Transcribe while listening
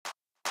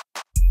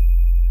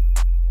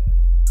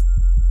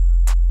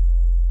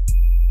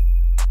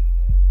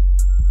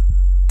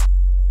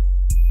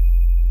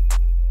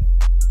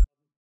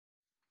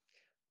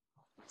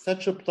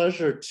such a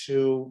pleasure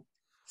to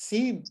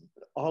see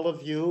all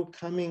of you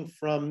coming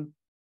from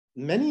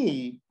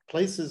many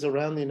places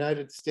around the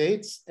United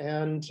States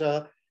and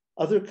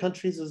other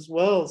countries as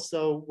well.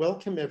 So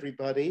welcome,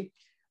 everybody.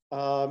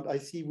 I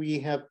see we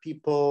have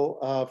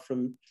people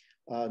from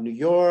New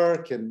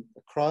York and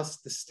across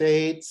the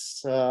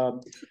States.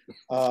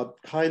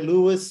 Kai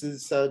Lewis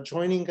is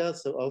joining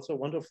us, also a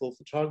wonderful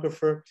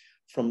photographer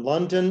from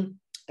London.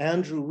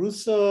 Andrew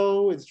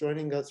Russo is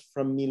joining us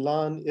from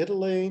Milan,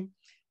 Italy.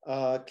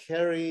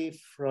 Carrie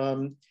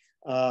from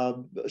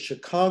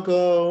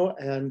Chicago,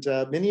 and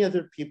many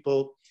other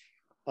people.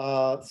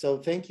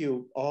 So thank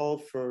you all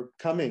for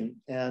coming,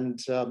 and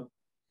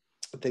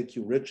thank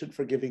you, Richard,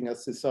 for giving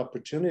us this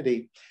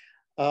opportunity.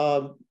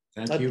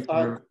 Thank you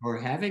for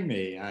having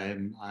me.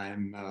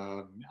 I'm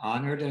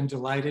honored and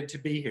delighted to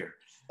be here.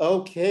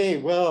 Okay,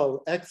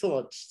 well,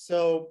 excellent.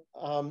 So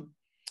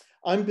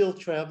I'm Bill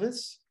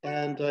Travis,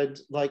 and I'd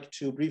like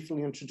to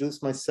briefly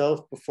introduce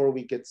myself before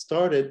we get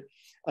started.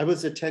 I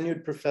was a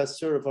tenured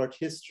professor of art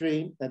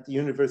history at the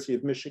University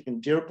of Michigan,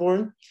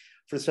 Dearborn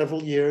for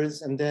several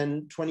years, and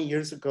then 20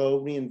 years ago,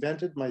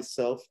 reinvented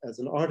myself as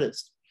an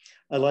artist.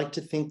 I like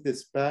to think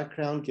this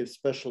background gives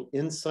special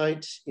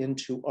insight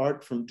into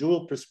art from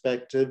dual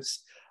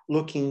perspectives,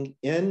 looking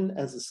in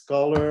as a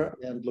scholar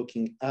and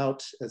looking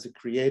out as a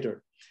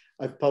creator.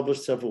 I've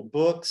published several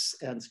books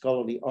and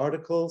scholarly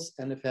articles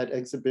and have had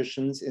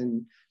exhibitions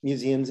in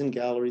museums and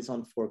galleries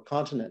on 4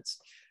 continents.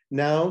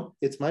 Now,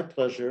 it's my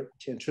pleasure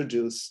to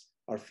introduce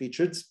our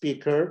featured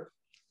speaker,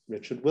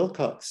 Richard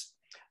Wilcox.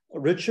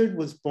 Richard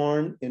was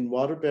born in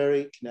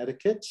Waterbury,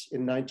 Connecticut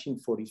in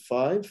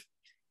 1945.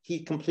 He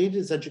completed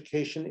his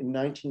education in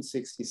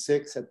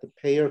 1966 at the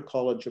Payer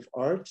College of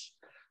Art,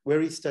 where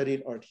he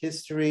studied art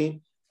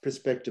history,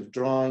 perspective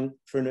drawing,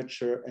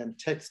 furniture, and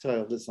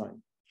textile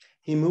design.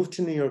 He moved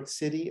to New York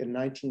City in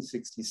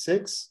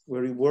 1966,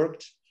 where he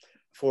worked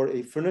for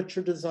a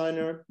furniture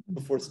designer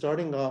before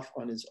starting off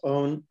on his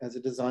own as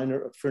a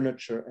designer of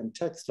furniture and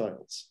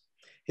textiles.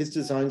 His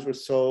designs were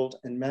sold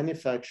and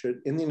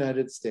manufactured in the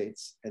United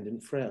States and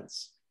in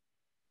France.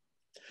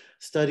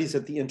 Studies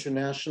at the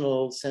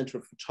International Center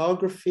of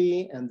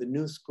Photography and the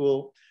New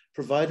School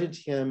provided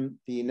him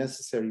the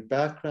necessary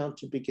background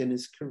to begin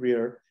his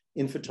career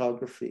in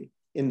photography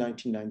in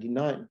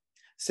 1999.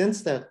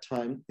 Since that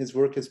time, his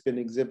work has been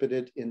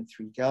exhibited in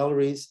 3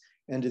 galleries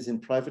and is in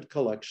private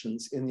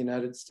collections in the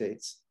United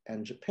States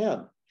and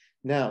Japan.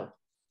 Now,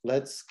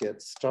 let's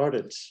get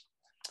started.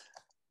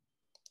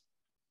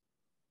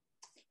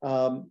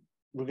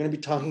 We're going to be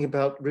talking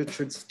about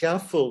Richard's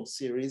Scaffold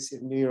series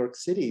in New York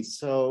City.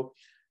 So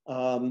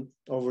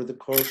over the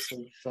course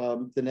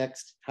of the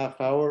next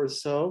half hour or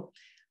so,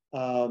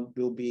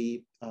 we'll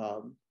be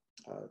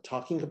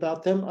talking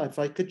about them. If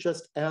I could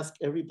just ask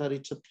everybody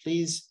to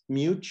please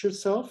mute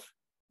yourself,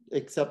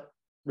 except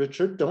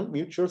Richard, don't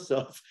mute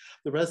yourself.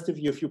 The rest of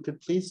you, if you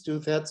could please do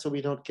that so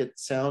we don't get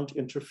sound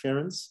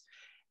interference.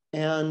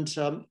 And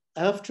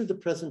after the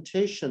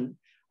presentation,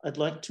 I'd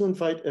like to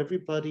invite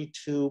everybody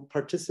to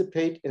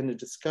participate in a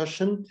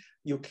discussion.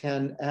 You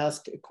can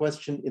ask a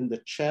question in the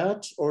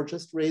chat or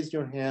just raise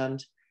your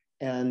hand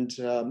and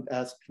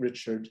ask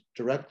Richard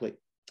directly.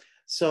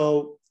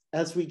 So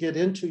as we get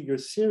into your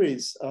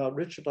series,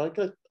 Richard,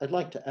 I'd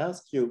like to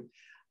ask you,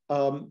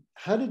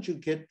 how did you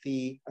get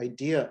the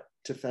idea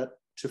to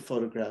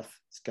photograph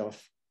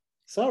scaffold?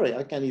 Sorry,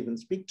 I can't even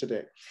speak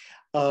today.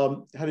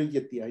 How did you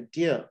get the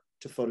idea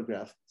to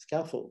photograph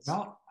scaffolds?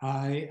 Well,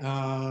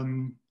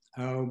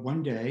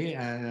 one day,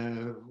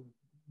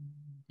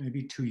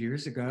 maybe 2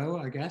 years ago,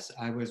 I guess,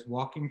 I was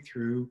walking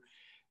through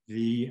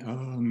the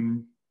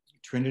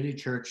Trinity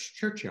Church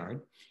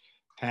churchyard,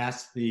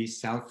 past the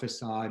south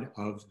facade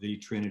of the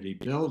Trinity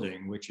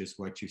building, which is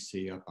what you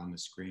see up on the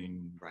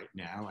screen right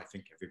now. I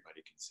think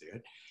everybody can see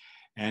it.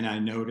 And I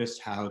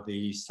noticed how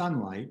the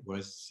sunlight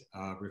was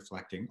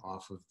reflecting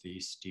off of the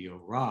steel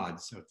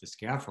rods of the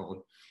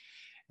scaffold.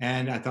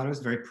 And I thought it was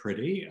very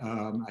pretty.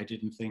 I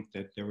didn't think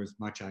that there was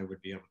much I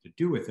would be able to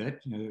do with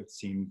it. You know, it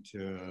seemed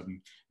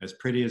as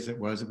pretty as it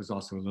was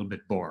also a little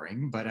bit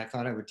boring, but I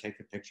thought I would take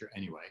a picture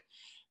anyway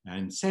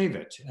and save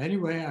it.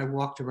 Anyway, I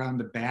walked around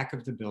the back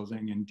of the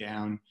building and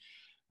down,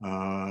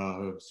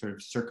 sort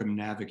of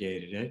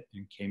circumnavigated it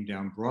and came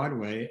down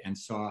Broadway and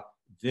saw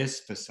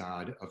this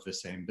facade of the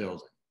same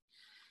building.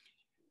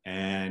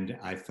 And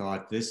I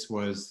thought this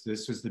was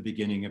the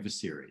beginning of a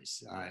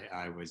series.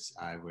 I was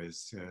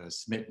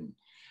smitten.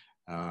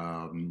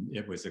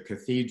 It was a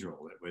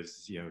cathedral. It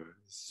was, you know,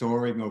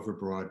 soaring over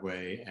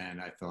Broadway, and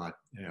I thought,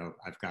 you know,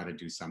 I've got to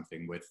do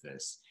something with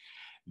this.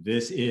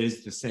 This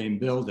is the same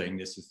building.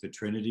 This is the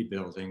Trinity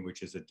building,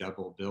 which is a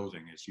double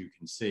building, as you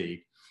can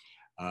see.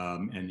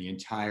 And the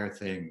entire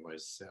thing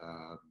was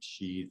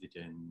sheathed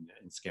in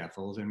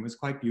scaffold and was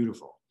quite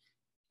beautiful.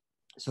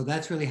 So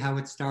that's really how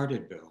it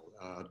started, Bill.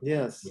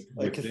 Yes,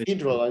 a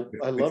cathedral.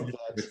 I love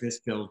that. With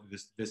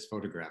this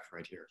photograph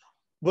right here.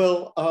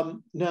 Well,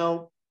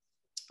 now,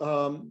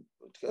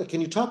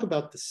 can you talk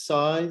about the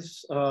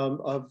size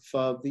of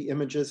the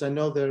images? I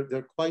know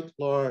they're quite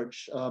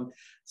large.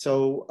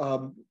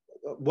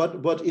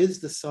 what is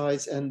the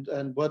size, and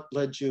what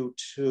led you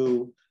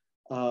to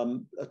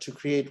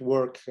create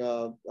work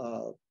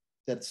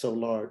that's so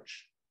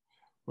large?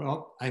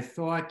 Well, I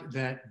thought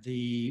that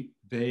they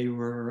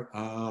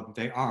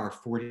are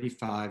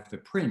 45. The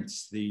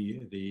prints,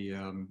 the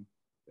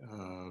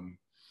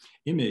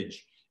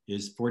image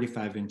is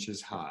 45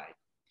 inches high.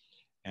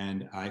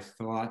 And I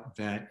thought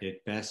that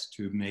it best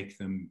to make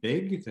them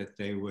big, that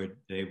they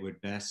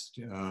would best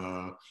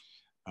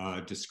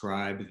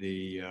describe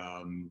the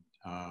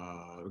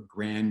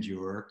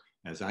grandeur,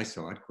 as I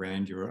saw it,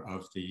 grandeur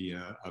of the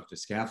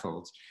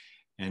scaffolds.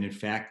 And in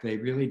fact, they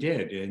really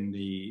did. In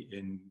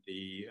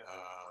the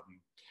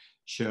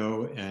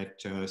show at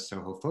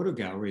Soho Photo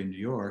Gallery in New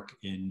York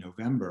in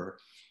November,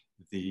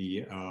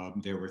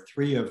 there were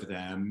 3 of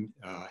them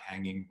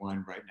hanging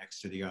one right next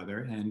to the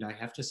other. And I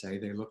have to say,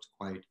 they looked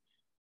quite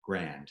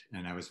grand.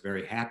 And I was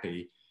very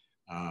happy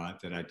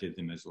that I did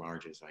them as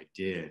large as I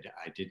did.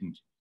 I didn't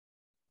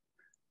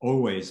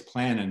always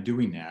plan on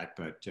doing that,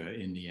 but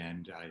in the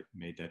end, I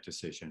made that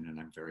decision, and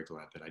I'm very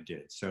glad that I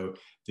did. So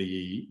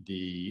the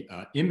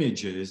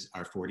images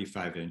are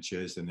 45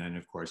 inches, and then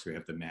of course we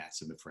have the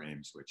mats and the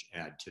frames, which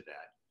add to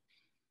that.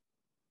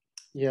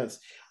 Yes,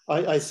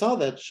 I saw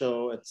that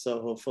show at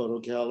Soho Photo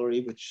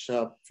Gallery, which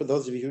for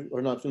those of you who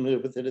are not familiar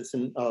with it, it's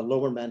in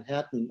Lower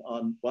Manhattan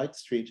on White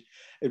Street.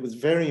 It was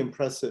very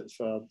impressive,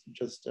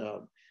 just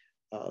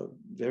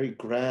very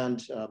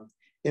grand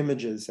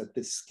images at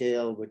this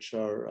scale, which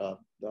are,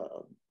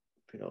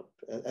 you know,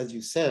 as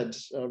you said,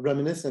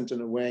 reminiscent in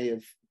a way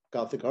of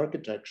Gothic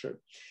architecture,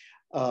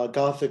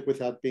 Gothic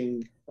without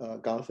being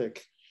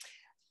Gothic.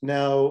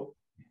 Now,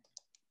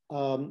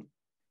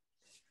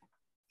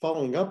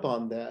 following up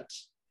on that,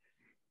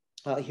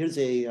 here's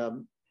a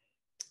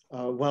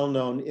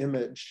well-known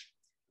image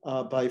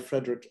by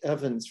Frederick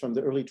Evans from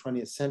the early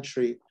 20th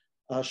century,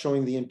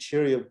 showing the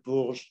interior of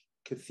Bourges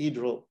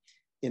Cathedral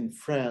in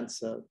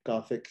France, a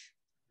Gothic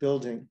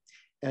building.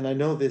 And I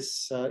know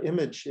this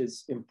image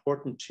is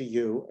important to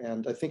you,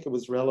 and I think it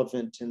was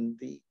relevant in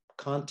the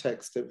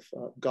context of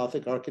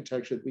Gothic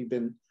architecture that we've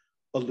been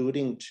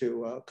alluding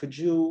to. Could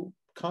you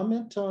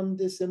comment on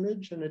this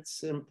image and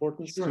its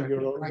importance to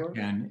your own work?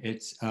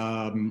 It's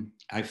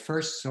I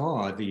first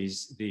saw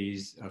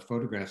these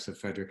photographs of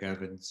Frederick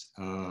Evans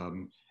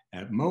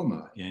at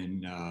MoMA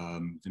in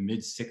the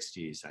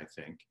mid-60s, I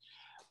think,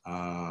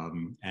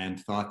 and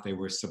thought they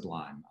were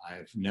sublime.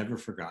 I've never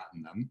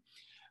forgotten them.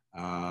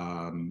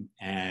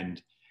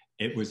 And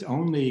it was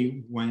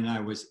only when I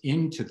was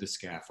into the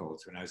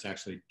scaffolds, when I was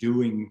actually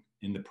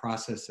in the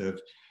process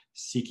of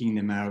seeking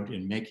them out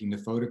and making the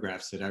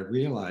photographs, that I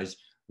realized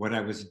what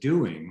I was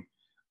doing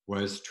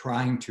was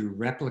trying to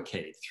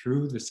replicate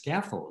through the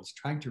scaffolds,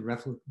 trying to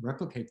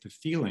replicate the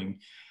feeling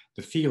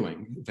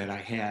that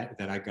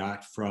I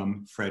got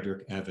from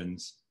Frederick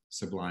Evans'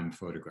 sublime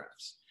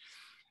photographs.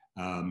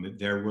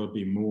 There will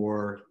be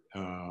more.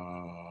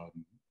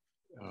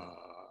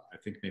 I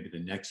think maybe the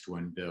next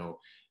one, Bill,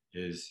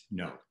 is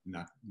no,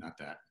 not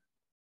that.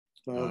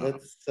 Well,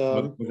 that's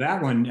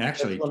that one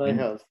actually. That's one I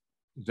have.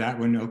 That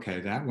one, okay.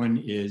 That one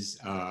is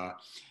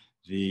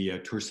the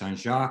Tour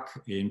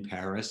Saint-Jacques in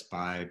Paris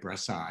by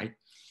Brassai.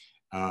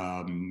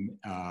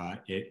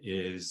 It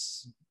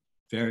is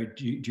very.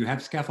 Do you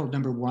have scaffold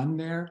number 1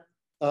 there?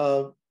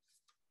 Would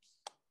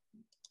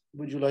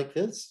you like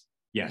this?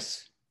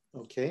 Yes.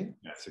 Okay.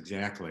 Yes,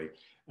 exactly.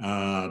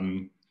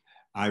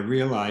 I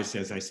realized,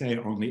 as I say,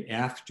 only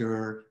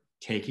after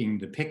taking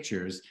the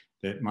pictures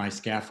that my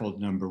scaffold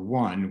number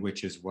 1,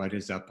 which is what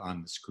is up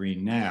on the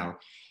screen now,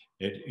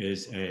 it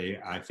is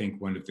I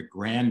think one of the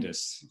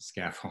grandest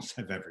scaffolds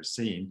I've ever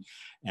seen.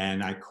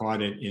 And I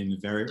caught it in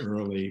very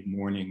early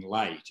morning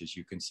light, as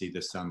you can see the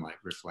sunlight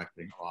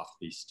reflecting off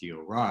these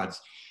steel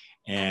rods.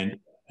 And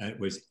it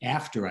was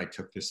after I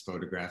took this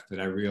photograph that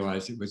I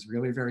realized it was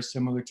really very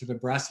similar to the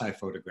Brassai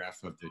photograph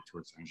of the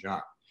Tour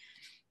Saint-Jacques,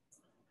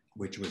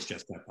 which was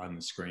just up on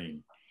the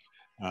screen.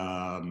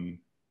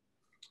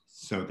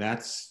 So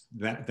that's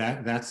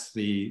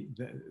the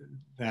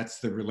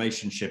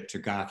relationship to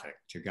Gothic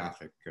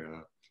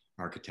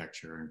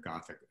architecture and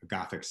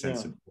Gothic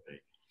sensibility.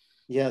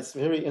 Yeah. Yes,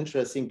 very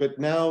interesting. But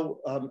now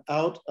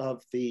out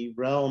of the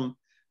realm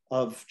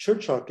of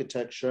church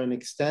architecture and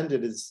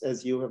extended,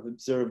 as you have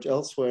observed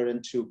elsewhere,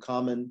 into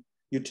common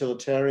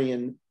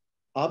utilitarian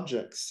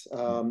objects.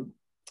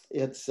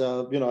 It's,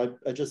 you know,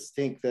 I just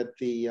think that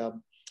the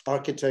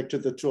architect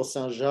of the Tour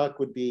Saint-Jacques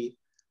would be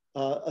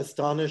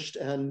astonished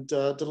and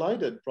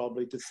delighted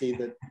probably to see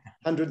that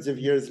hundreds of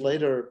years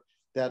later,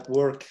 that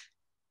work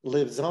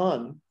lives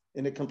on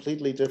in a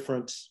completely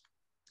different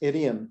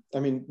idiom. I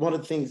mean, one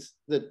of the things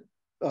that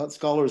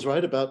scholars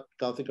write about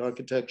Gothic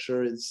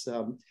architecture is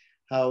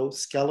how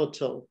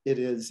skeletal it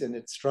is in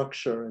its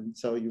structure. And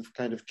so you've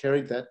kind of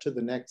carried that to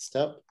the next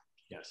step.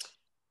 Yes.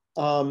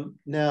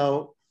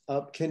 Now,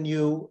 can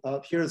you,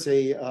 here's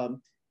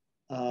an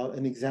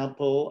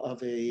example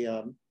of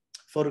a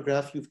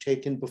photograph you've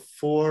taken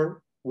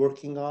before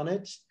working on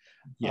it.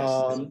 Yes.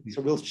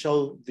 So we'll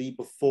show the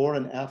before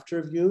and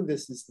after view.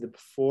 This is the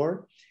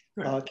before.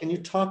 Sure. Can you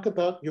talk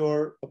about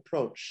your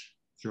approach?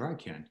 Sure, I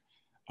can.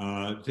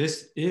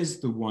 This is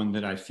the one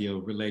that I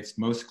feel relates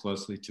most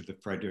closely to the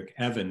Frederick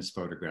Evans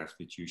photograph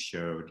that you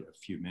showed a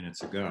few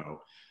minutes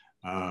ago.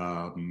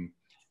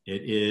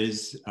 It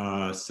is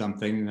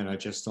something that I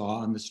just saw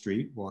on the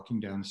street, walking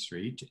down the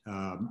street.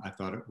 I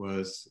thought it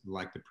was,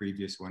 like the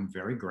previous one,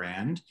 very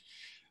grand.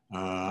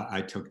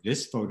 I took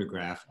this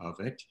photograph of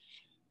it.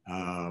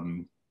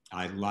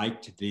 I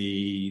liked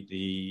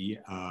the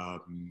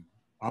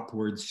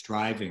upward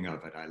striving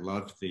of it. I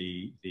loved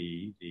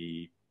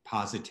the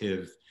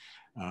positive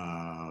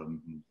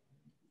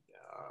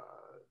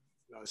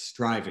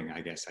striving,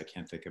 I guess. I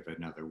can't think of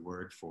another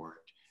word for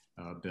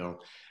it, Bill.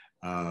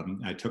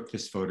 I took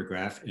this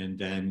photograph and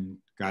then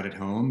got it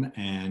home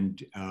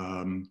and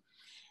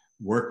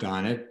worked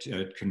on it,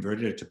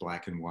 converted it to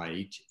black and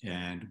white,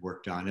 and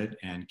worked on it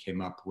and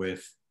came up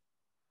with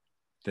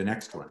the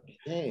next one.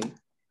 Okay.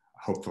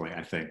 Hopefully,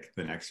 I think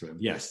the next one.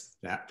 Yes,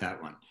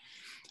 that one.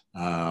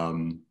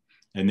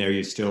 And there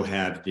you still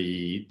have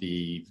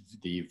the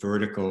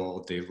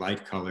vertical, the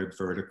light colored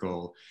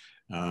vertical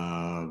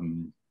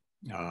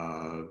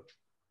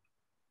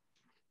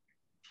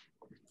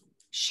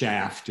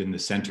shaft in the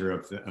center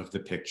of the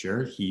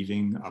picture,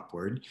 heaving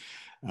upward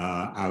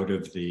out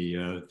of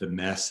the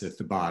mess at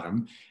the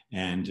bottom,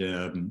 and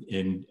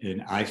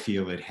I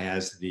feel it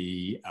has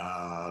the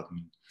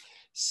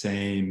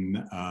same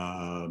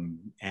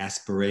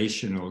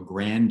aspirational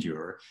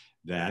grandeur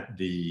that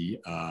the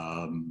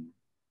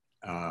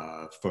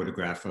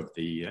photograph of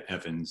the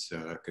Evans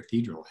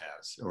Cathedral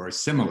has, or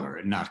similar,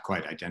 and not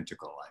quite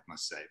identical, I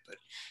must say, but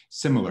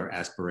similar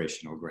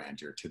aspirational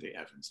grandeur to the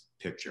Evans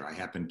picture. I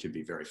happen to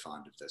be very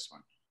fond of this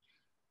one.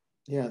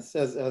 Yes,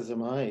 as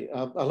am I.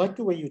 I like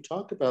the way you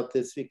talk about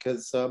this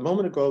because a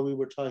moment ago we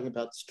were talking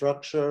about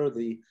structure,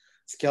 the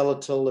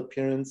skeletal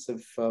appearance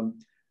of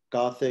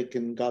Gothic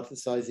and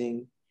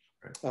Gothicizing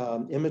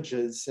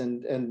images,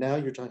 and now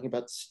you're talking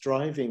about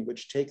striving,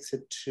 which takes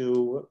it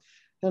to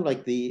kind of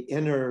like the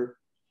inner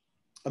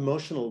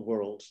emotional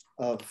world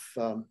of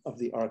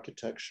the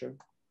architecture.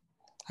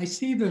 I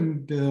see them,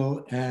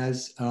 Bill,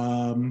 as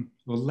well.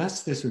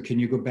 Less this one. Can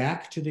you go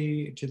back to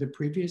the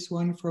previous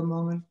one for a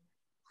moment?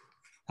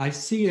 I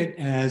see it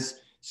as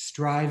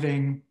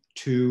striving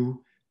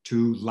to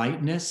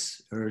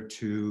lightness or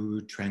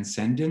to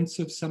transcendence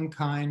of some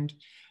kind.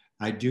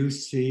 I do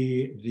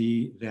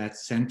see that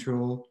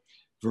central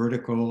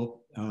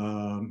vertical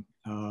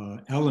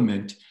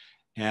element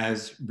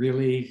as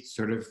really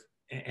sort of,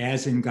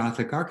 as in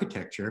Gothic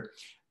architecture,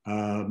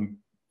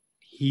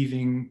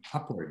 heaving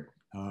upward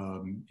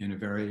in a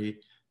very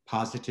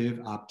positive,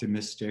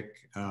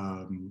 optimistic,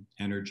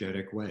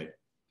 energetic way.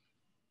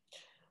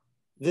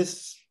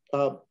 This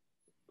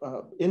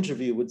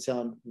interview would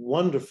sound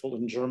wonderful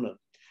in German.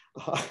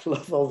 I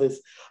love all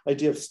this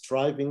idea of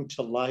striving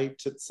to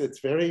light. It's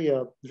very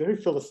very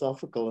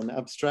philosophical and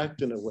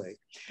abstract in a way,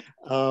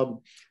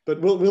 but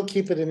we'll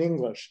keep it in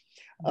English.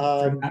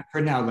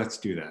 For now, let's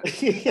do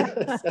that.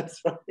 Yes,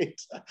 that's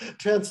right.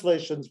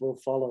 Translations will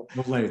follow.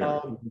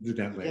 Later, we'll do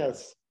that later.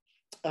 Yes,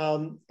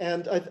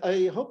 and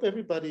I hope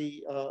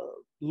everybody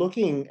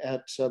looking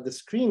at the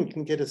screen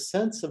can get a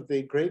sense of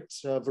the great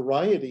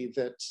variety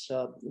that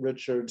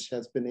Richard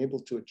has been able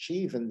to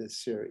achieve in this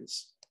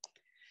series.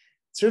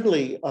 It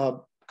certainly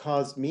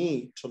caused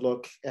me to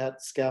look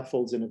at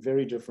scaffolds in a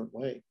very different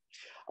way.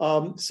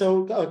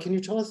 So can you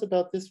tell us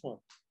about this one?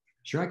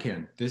 Sure, I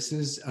can. This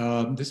was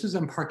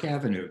on Park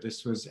Avenue.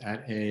 This was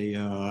at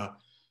a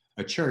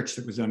church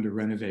that was under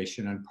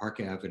renovation on Park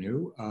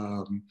Avenue.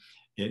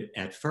 It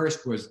at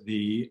first was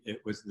the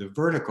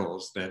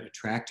verticals that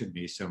attracted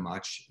me so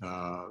much,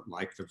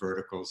 like the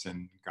verticals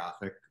in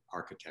Gothic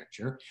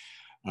architecture.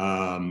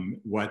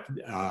 On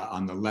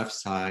the left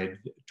side,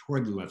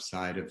 toward the left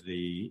side of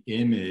the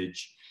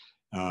image,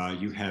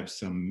 you have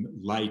some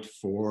light,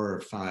 4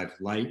 or 5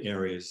 light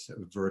areas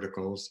of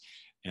verticals,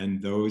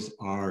 and those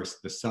are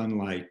the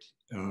sunlight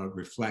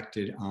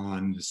reflected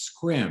on the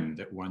scrim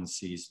that one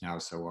sees now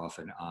so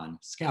often on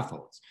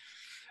scaffolds.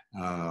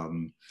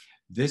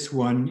 This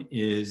one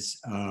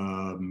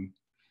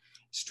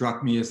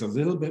struck me as a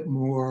little bit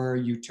more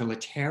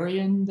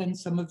utilitarian than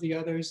some of the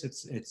others.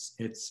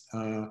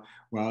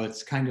 While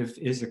it's kind of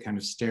is a kind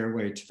of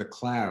stairway to the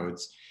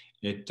clouds,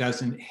 it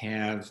doesn't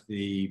have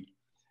the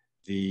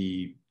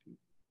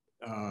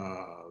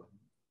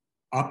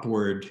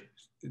upward,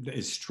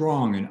 as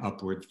strong an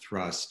upward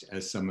thrust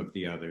as some of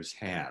the others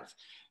have.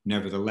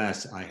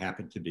 Nevertheless, I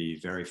happen to be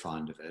very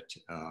fond of it.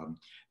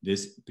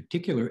 This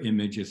particular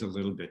image is a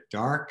little bit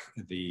dark.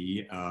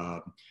 The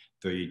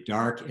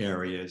dark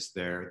areas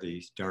there,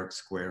 these dark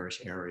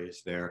squarish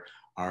areas there,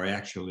 are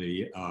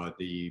actually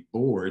the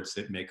boards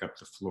that make up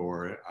the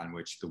floor on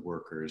which the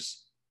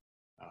workers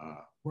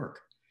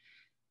work.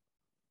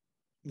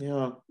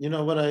 Yeah, you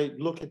know, when I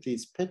look at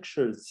these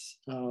pictures,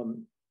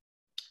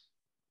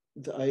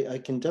 I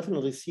can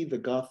definitely see the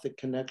Gothic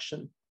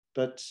connection,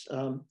 but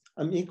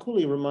I'm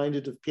equally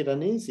reminded of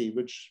Piranesi,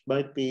 which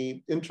might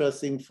be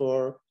interesting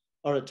for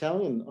our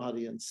Italian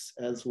audience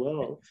as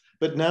well.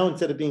 But now,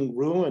 instead of being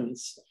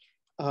ruins,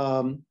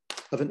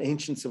 of an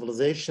ancient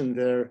civilization.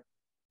 They're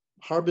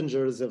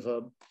harbingers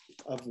of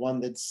one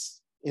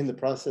that's in the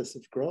process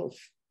of growth.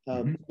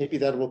 Maybe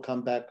that will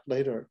come back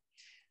later.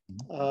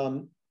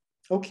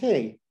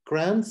 Okay,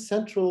 Grand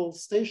Central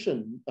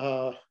Station.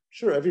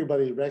 Sure,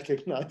 everybody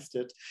recognized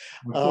it.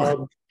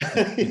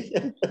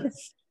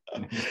 Yes.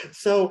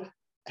 So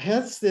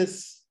has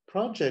this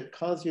project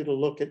caused you to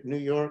look at New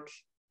York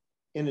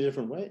in a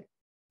different way?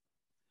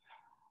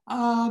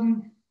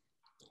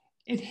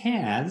 It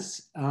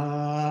has.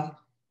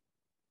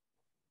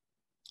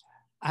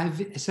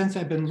 Since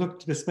I've been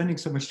spending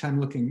so much time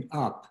looking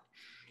up,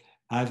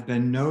 I've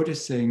been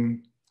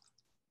noticing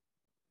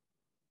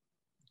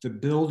the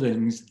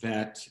buildings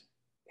that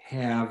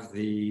have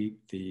the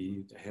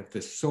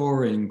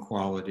soaring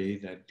quality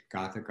that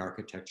Gothic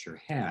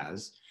architecture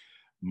has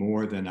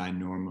more than I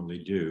normally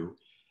do.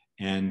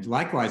 And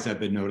likewise, I've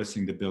been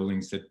noticing the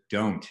buildings that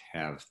don't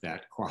have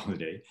that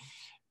quality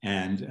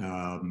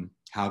and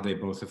how they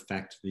both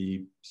affect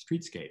the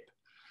streetscape.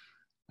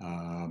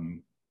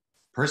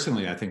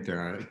 Personally, I think there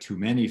are too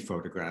many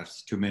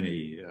photographs, too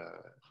many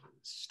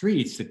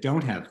streets that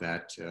don't have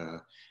that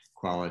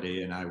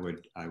quality, and I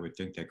would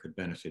think they could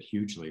benefit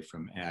hugely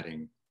from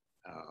adding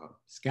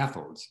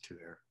scaffolds to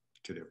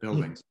their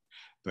buildings.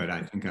 But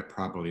I think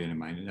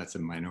that's a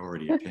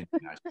minority opinion,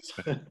 I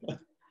suspect.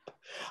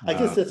 I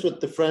guess that's what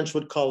the French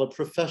would call a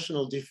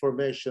professional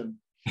deformation.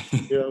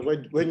 You know,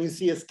 when you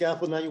see a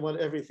scaffold, now you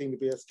want everything to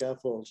be a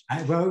scaffold.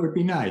 Well, it would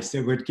be nice.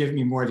 It would give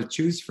me more to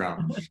choose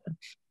from.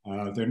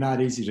 They're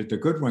not easy the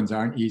good ones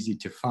aren't easy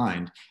to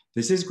find.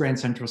 This is Grand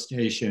Central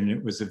Station.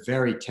 It was a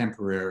very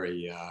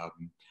temporary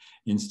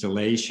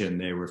installation.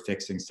 They were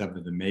fixing some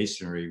of the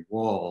masonry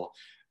wall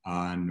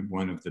on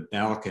one of the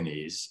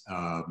balconies.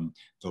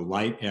 The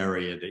light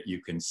area that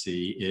you can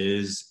see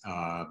is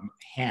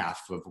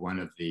half of one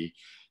of the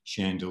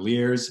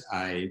chandeliers.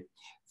 I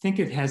think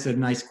it has a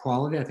nice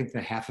quality. I think the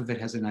half of it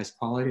has a nice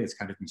quality. It's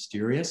kind of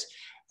mysterious.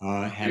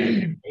 Had I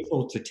been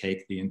able to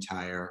take the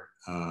entire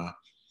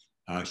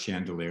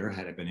chandelier,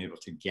 had I been able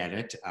to get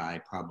it,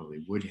 I probably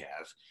would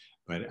have,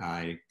 but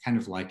I kind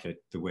of like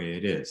it the way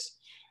it is.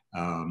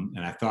 And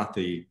I thought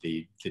the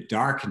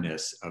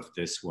darkness of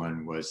this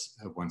one was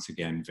once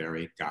again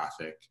very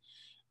Gothic.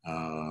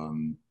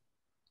 And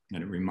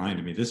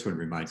this one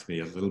reminds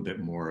me a little bit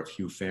more of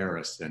Hugh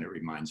Ferris than it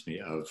reminds me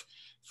of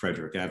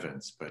Frederick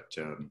Evans, but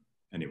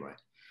anyway.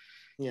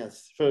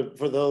 Yes,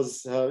 for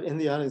those in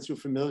the audience who are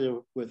familiar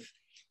with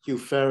Hugh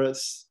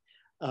Ferris,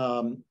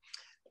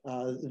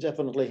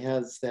 definitely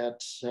has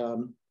that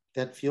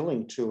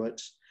feeling to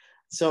it.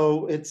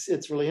 So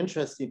it's really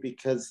interesting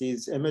because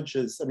these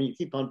images, I mean, you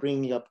keep on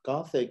bringing up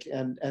Gothic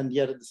and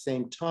yet at the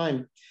same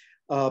time,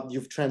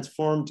 you've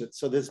transformed it.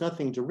 So there's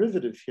nothing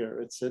derivative here.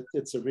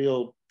 It's a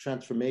real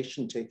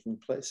transformation taking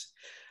place.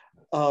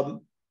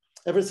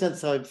 Ever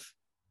since I've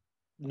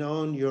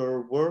known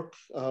your work,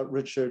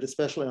 Richard,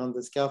 especially on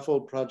the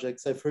scaffold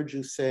projects, I've heard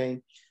you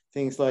saying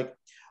things like,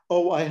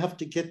 oh, I have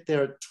to get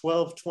there at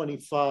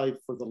 12:25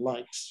 for the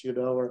lights, you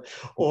know,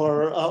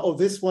 or oh,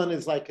 this one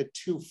is like a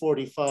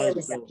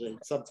 2:45 building,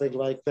 something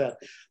like that.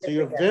 So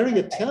you're very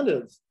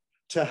attentive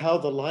to how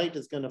the light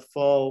is going to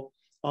fall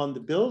on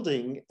the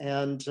building.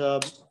 And I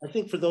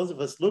think for those of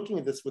us looking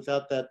at this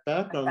without that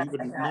background, we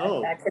wouldn't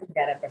know. I couldn't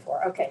get it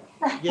before. Okay.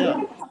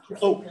 Yeah.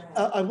 Oh,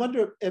 I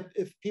wonder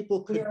if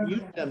people could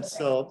mute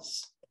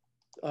themselves,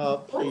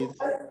 please.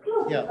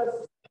 Yeah.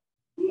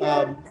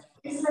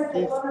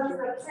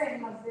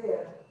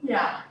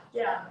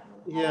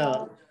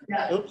 Yeah.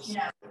 Oops.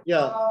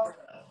 Yeah.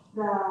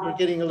 You're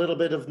getting a little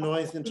bit of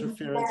noise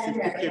interference. If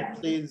you could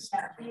please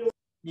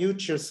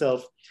mute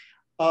yourself.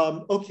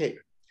 Okay.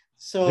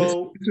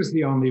 So this was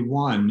the only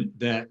one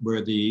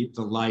where the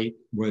light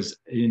was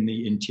in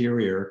the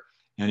interior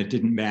and it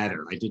didn't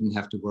matter. I didn't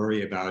have to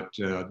worry about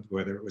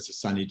whether it was a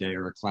sunny day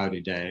or a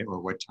cloudy day or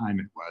what time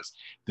it was.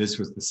 This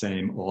was the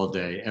same all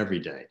day, every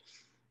day,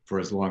 for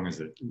as long as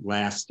it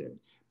lasted.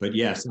 But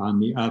yes, on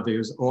the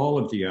others, all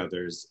of the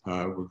others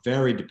were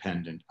very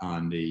dependent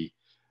on the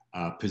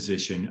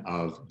position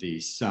of the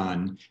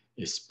sun,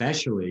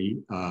 especially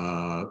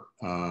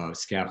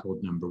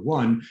scaffold number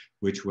 1,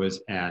 which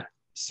was at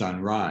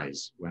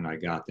sunrise when I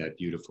got that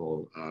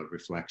beautiful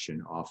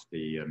reflection off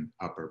the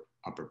upper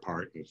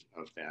part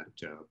of that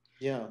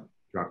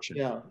structure.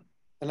 Yeah.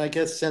 And I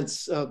guess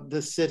since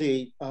the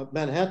city,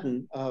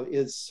 Manhattan,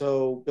 is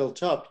so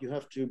built up, you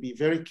have to be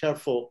very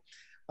careful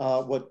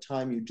what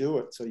time you do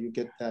it, so you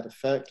get that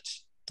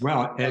effect.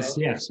 Well,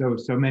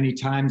 so many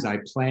times I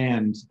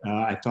planned.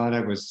 I thought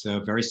I was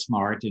very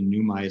smart and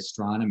knew my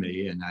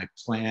astronomy, and I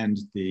planned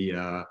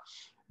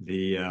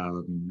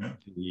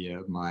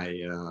my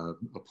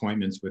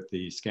appointments with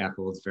the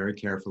scaffolds very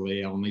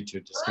carefully, only to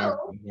discover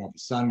while the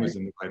sun was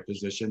in the right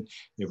position,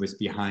 it was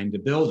behind the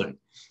building.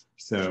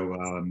 So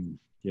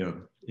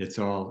it's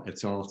all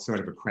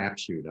sort of a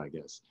crapshoot, I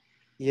guess.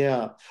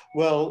 Yeah,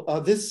 well,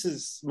 this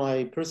is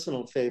my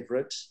personal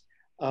favorite.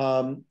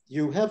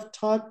 You have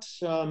talked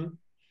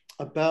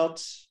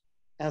about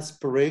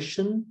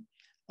aspiration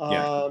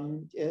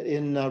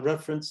in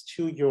reference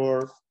to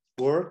your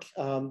work.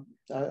 I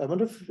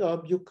wonder if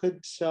you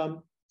could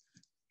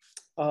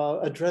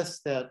address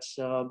that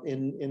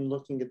in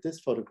looking at this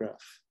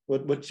photograph.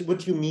 What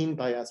do you mean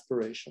by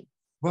aspiration?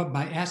 Well,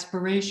 by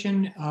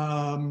aspiration,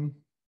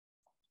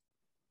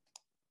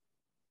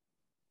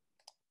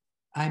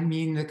 I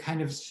mean the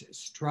kind of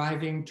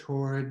striving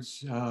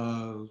towards,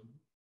 I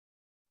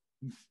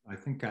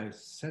think I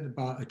said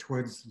about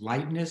towards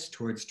lightness,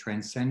 towards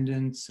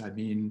transcendence. I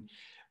mean,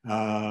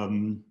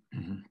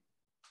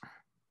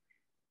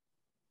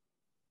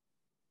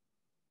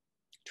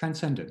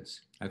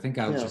 transcendence. I think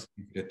I'll just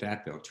leave it at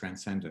that, Bill.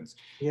 Transcendence.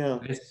 Yeah.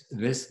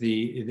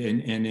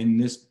 And in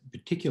this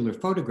particular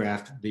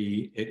photograph,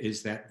 it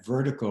is that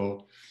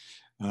vertical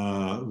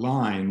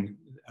line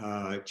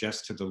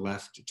just to the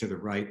left, to the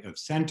right of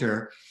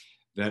center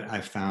that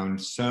I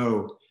found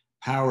so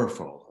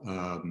powerful.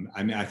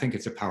 I mean, I think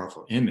it's a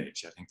powerful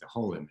image. I think the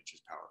whole image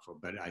is powerful,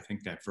 but I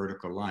think that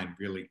vertical line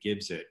really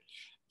gives it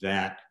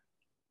that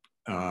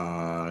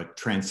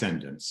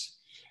transcendence.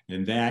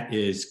 And that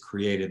is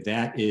created,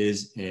 that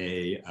is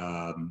a,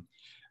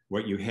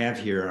 what you have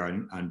here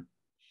on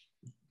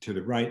to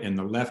the right and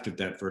the left of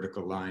that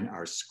vertical line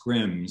are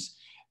scrims,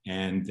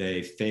 and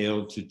they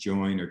failed to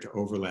join or to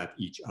overlap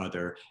each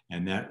other.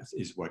 And that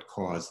is what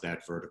caused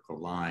that vertical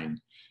line.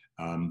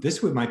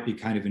 This might be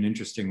kind of an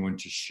interesting one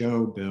to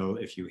show, Bill,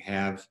 if you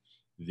have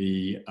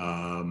the...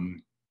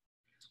 you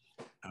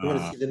want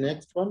to see the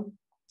next one?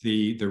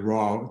 The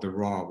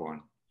raw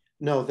one.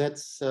 No,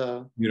 that's...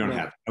 you don't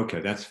have,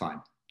 okay, that's fine.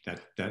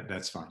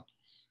 That's fine.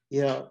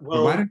 Yeah,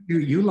 well, why don't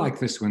you like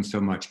this one so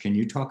much? Can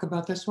you talk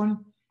about this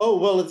one? Oh,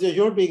 well,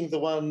 you're being the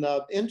one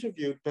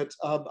interviewed, but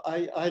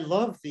I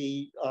love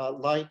the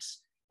light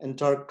and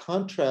dark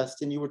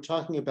contrast. And you were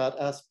talking about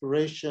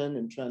aspiration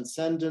and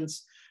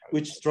transcendence,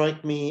 which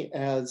strike me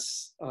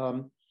as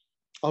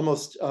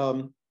almost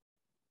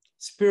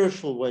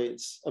spiritual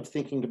ways of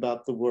thinking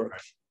about the work.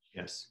 Right.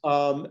 Yes.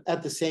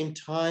 At the same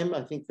time,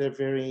 I think they're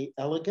very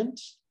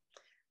elegant.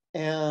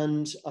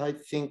 And I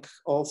think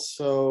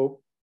also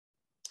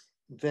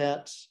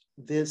that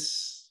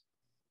this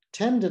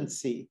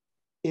tendency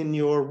in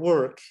your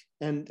work,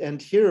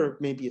 and here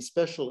maybe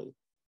especially,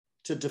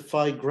 to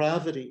defy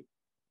gravity,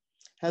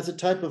 has a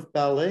type of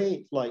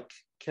ballet-like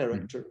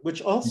character,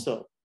 which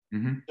also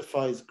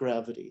defies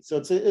gravity. So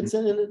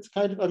it's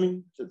kind of, I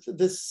mean,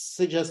 this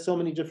suggests so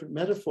many different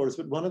metaphors,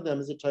 but one of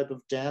them is a type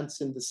of dance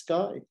in the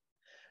sky.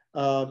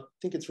 I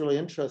think it's really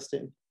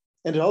interesting.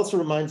 And it also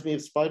reminds me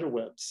of spider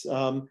webs,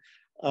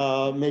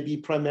 maybe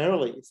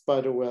primarily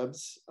spider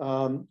webs,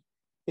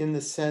 in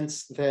the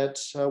sense that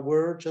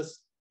we're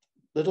just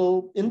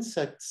little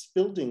insects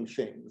building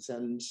things.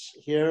 And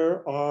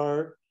here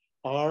are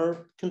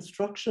our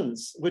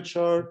constructions, which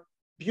are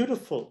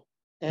beautiful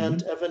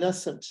and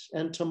evanescent.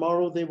 And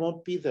tomorrow they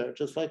won't be there,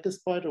 just like a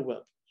spider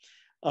web.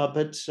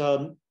 But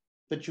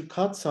you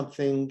caught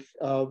something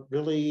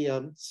really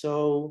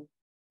so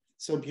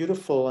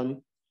beautiful.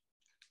 And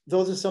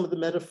those are some of the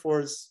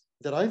metaphors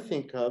that I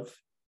think of,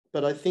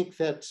 but I think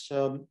that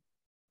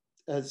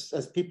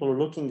as people are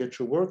looking at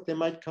your work, they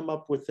might come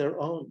up with their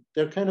own.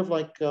 They're kind of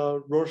like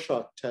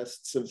Rorschach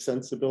tests of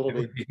sensibility.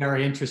 It would be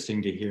very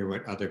interesting to hear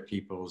what other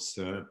people's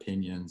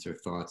opinions or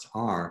thoughts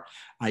are.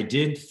 I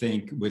did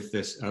think with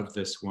this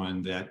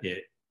one that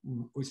it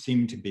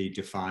seemed to be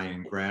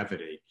defying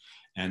gravity,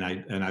 and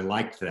I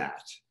liked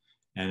that,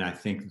 and I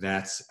think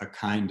that's a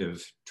kind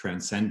of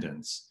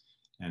transcendence,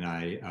 and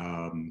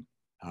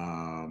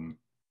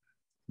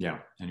yeah,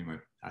 anyway,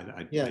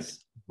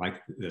 yes.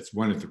 That's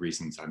one of the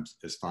reasons I'm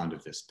as fond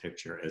of this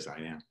picture as I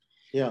am.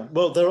 Yeah,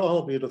 well, they're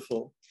all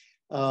beautiful.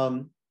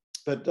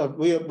 But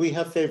we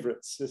have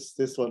favorites.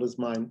 This one is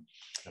mine.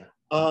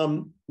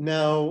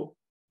 Now,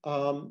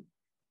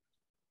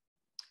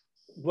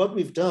 what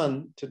we've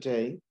done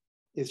today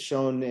is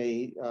shown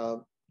a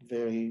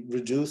very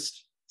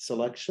reduced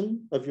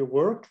selection of your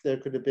work. There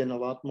could have been a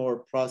lot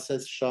more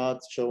process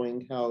shots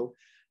showing how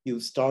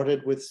you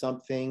started with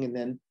something and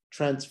then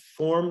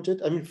transformed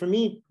it. I mean, for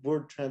me, the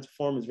word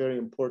transform is very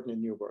important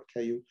in your work,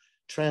 how you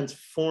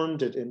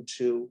transformed it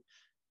into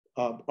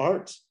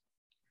art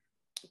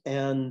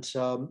and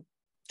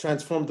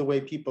transformed the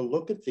way people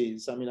look at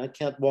these. I mean, I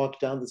can't walk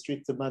down the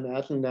streets of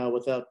Manhattan now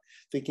without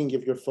thinking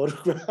of your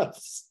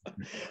photographs.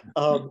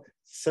 There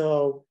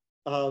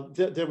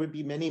would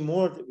be many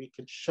more that we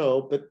could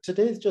show, but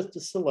today is just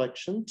a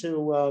selection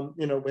to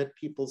whet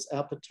people's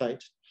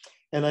appetite.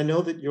 And I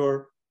know that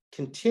you're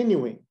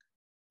continuing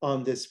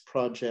on this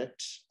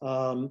project.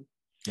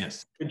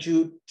 Yes. Could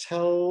you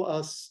tell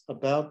us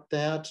about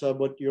that,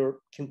 what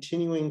you're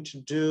continuing to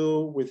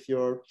do with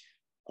your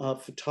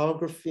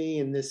photography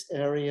in this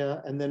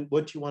area, and then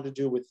what you want to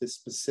do with this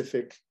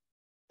specific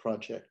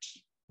project?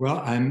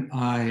 Well, I'm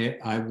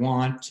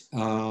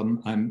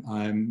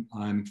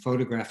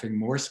photographing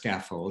more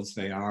scaffolds.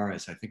 They are,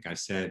 as I think I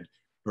said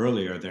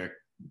earlier, they're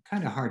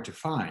kind of hard to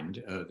find.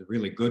 The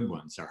really good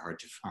ones are hard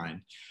to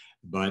find.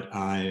 But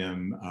I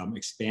am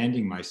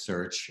expanding my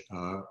search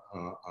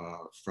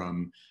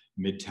from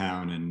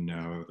Midtown and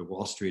the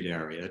Wall Street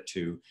area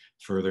to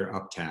further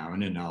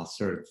uptown, and I'll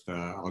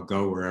I'll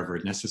go wherever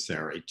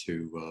necessary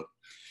to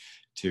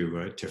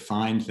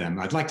find them.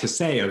 I'd like to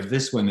say of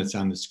this one that's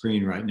on the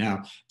screen right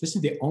now, this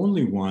is the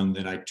only one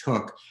that I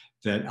took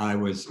that I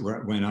was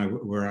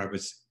where I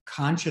was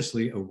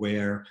consciously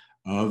aware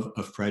of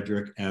a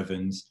Frederick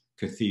Evans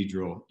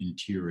cathedral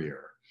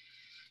interior.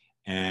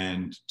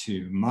 And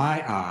to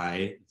my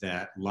eye,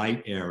 that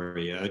light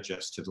area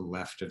just to the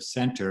left of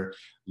center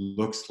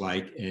looks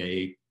like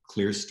a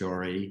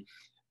clerestory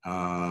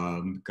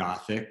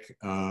Gothic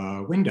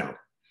window.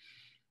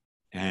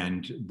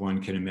 And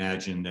one can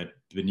imagine that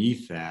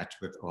beneath that,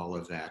 with all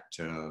of that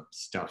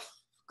stuff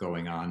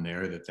going on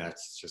there,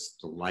 that's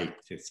just the light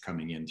that's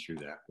coming in through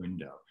that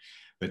window.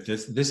 But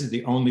this is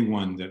the only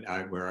one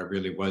that where I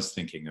really was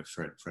thinking of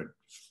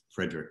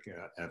Frederick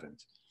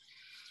Evans.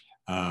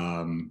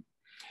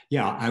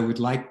 Yeah, I would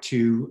like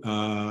to.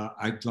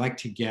 I'd like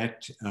to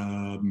get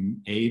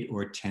 8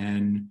 or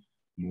 10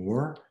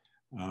 more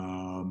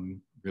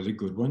really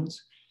good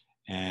ones,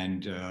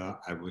 and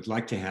I would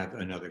like to have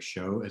another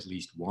show, at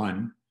least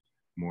one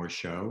more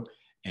show,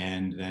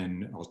 and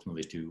then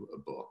ultimately do a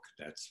book.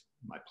 That's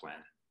my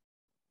plan.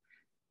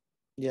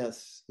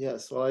 Yes,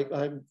 yes. Well,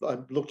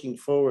 I'm looking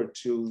forward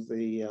to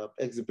the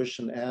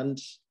exhibition and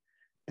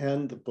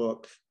the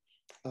book.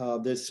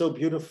 They're so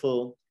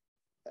beautiful,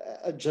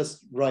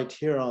 just right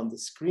here on the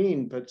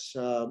screen, but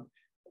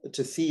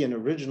to see an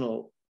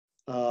original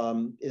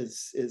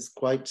is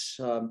quite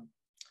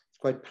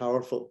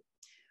powerful.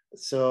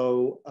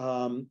 So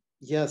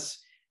yes.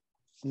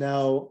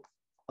 Now,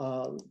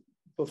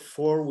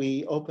 before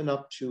we open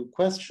up to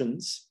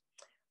questions,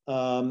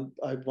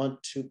 I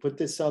want to put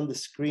this on the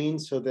screen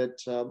so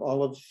that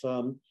all of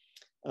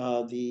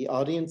the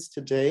audience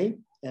today,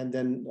 and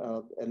then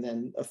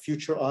a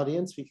future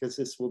audience, because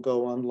this will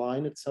go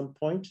online at some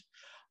point,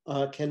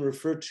 can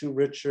refer to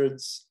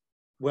Richard's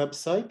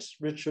website,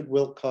 Richard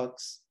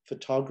Wilcox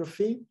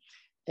Photography.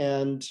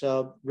 And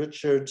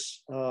Richard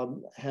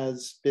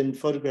has been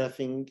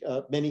photographing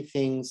many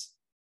things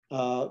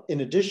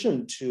in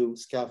addition to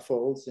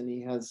scaffolds, and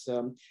he has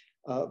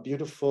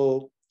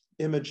beautiful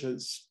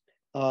images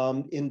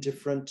in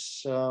different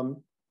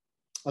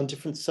on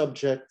different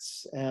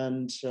subjects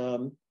and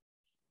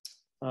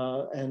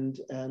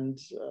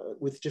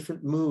with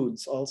different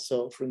moods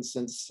also. For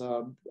instance,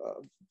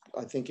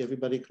 I think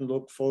everybody can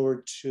look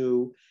forward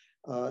to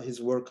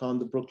his work on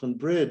the Brooklyn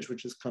Bridge,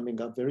 which is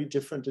coming up, very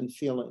different in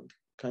feeling,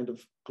 kind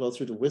of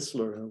closer to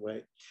Whistler in a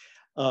way.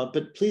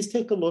 But please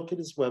take a look at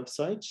his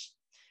website.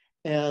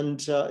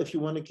 And if you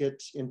want to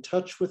get in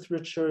touch with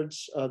Richard,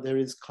 there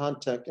is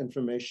contact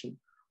information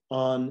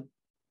on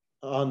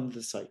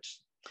the site.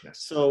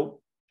 Yes.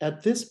 So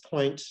at this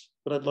point,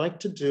 what I'd like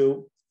to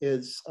do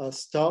is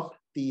stop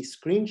the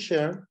screen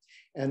share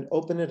and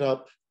open it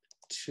up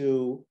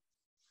to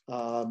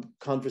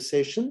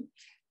conversation.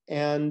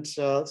 And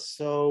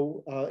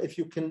so if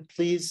you can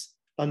please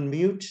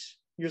unmute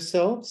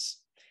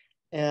yourselves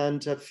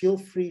and feel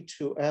free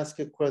to ask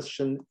a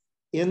question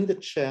in the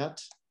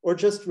chat or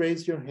just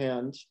raise your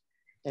hand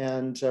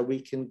and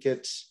we can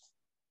get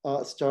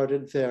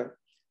started there.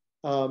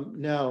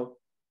 Now,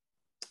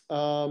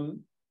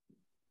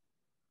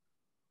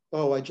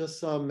 oh, I just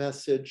saw a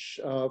message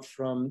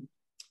from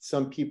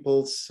some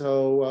people.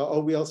 So,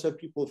 oh, we also have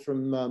people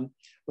from,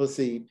 let's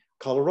see,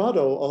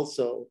 Colorado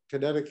also,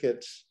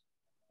 Connecticut,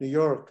 New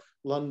York,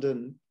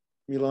 London,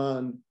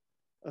 Milan.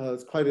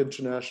 It's quite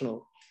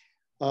international.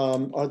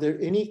 Are there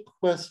any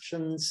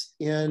questions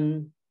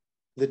in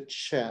the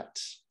chat?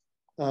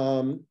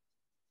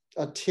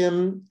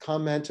 Tim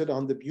commented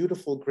on the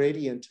beautiful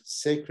gradient of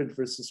sacred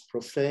versus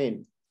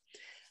profane.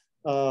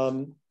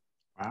 Wow.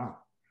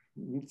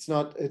 It's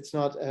not,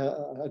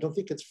 I don't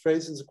think it's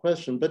phrased as a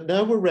question, but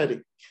now we're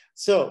ready.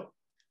 So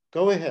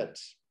go ahead.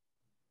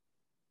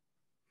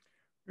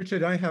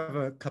 Richard, I have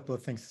a couple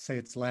of things to say.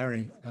 It's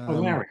Larry. Oh,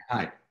 Larry,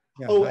 hi.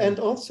 Yeah, oh, hi. and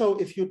also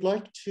if you'd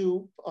like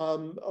to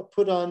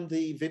put on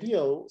the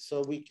video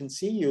so we can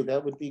see you,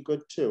 that would be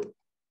good too.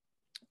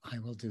 I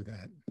will do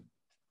that.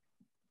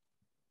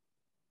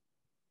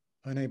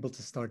 Unable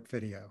to start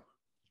video.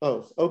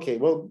 Oh, okay.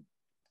 Well,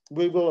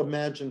 we will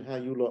imagine how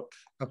you look.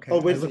 Okay.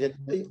 Oh, wait a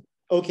second.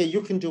 Okay,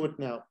 you can do it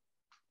now.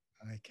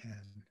 I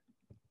can.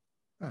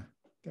 Ah,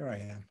 there I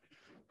am.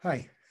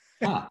 Hi.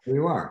 Ah, there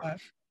you are.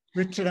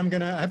 Richard,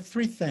 I have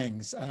three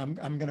things.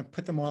 I'm gonna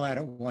put them all out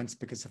at once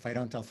because if I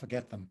don't, I'll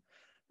forget them.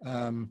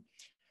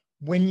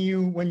 When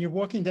you're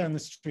walking down the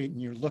street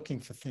and you're looking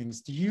for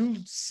things, do you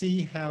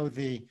see how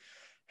the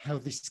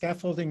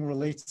scaffolding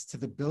relates to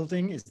the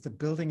building? Is the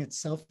building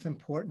itself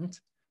important?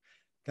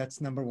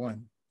 That's number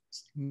one.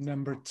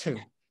 Number two,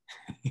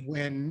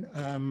 when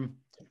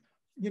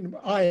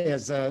I,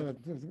 as a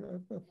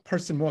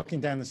person walking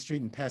down the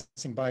street and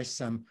passing by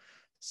some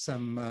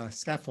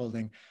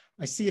scaffolding,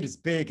 I see it as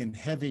big and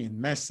heavy and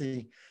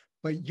messy,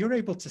 but you're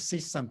able to see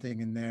something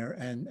in there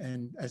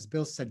and as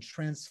Bill said,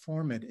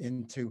 transform it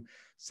into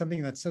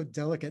something that's so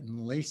delicate and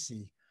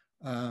lacy.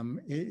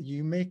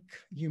 You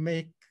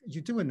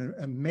do an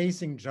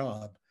amazing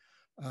job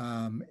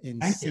in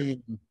Thank you.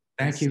 seeing.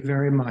 Thank you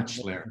very much,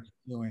 Larry.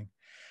 Doing.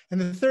 And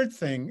the third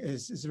thing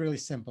is really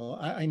simple.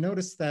 I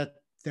noticed that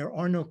there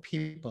are no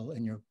people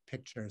in your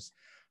pictures,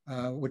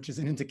 which is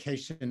an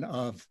indication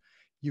of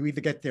you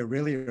either get there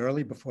really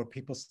early before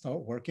people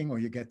start working, or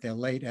you get there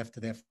late after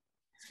they're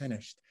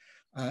finished.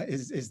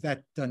 Is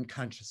that done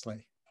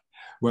consciously?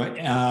 Well,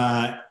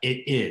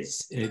 it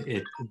is.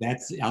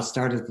 I'll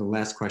start at the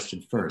last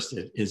question first.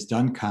 It is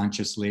done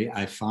consciously.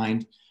 I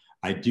find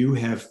I do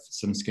have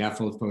some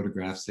scaffold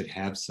photographs that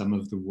have some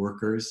of the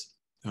workers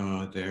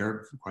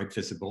there, quite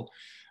visible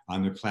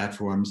on the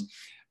platforms.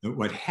 But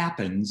what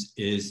happens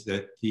is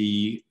that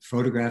the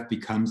photograph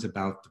becomes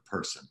about the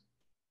person.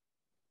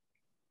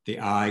 The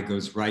eye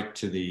goes right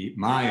to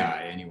my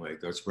eye anyway,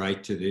 goes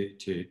right to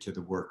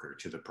the worker,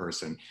 to the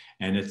person.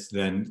 And it's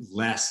then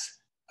less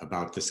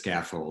about the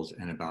scaffold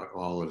and about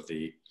all of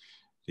the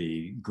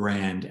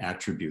grand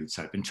attributes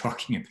I've been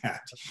talking about.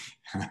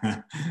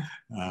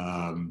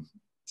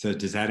 So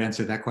does that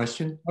answer that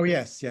question? Oh,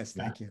 yes,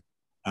 thank you.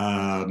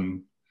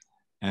 And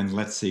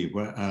let's see,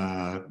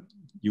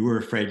 you were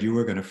afraid you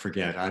were going to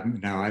forget.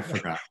 Now I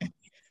forgot.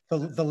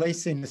 The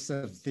laciness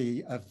of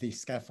the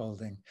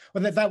scaffolding.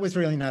 Well, that was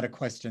really not a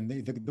question.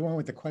 The one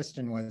with the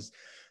question was,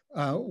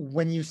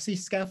 when you see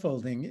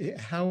scaffolding,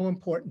 how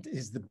important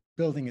is the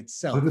building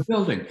itself? Oh, the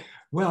building.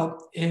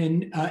 Well,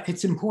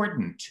 it's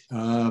important.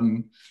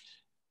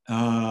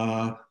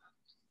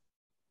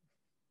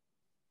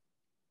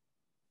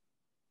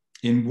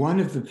 In one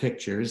of the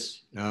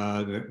pictures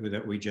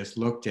that we just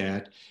looked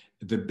at,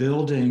 the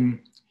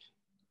building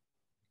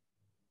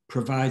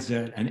provides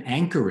an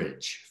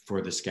anchorage for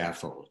the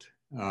scaffold.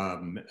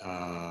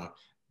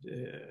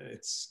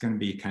 It's going to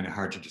be kind of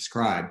hard to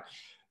describe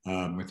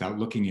without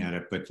looking at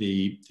it, but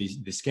the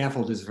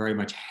scaffold is very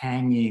much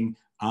hanging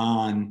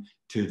on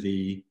to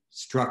the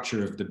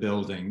structure of the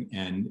building,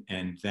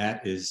 and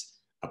that is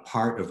a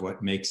part of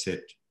what makes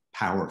it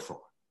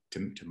powerful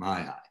to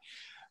my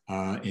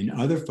eye. In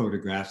other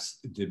photographs,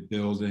 the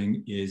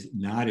building is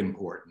not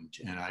important,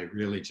 and I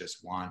really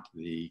just want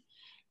the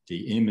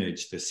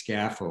image, the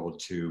scaffold,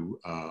 to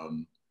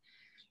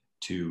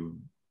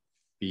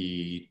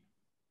be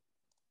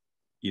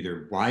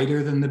either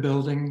wider than the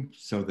building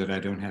so that I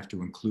don't have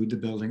to include the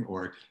building,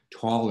 or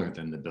taller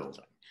than the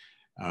building.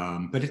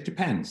 But it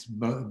depends.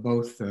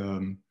 Both,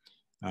 some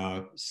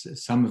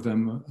of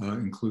them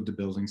include the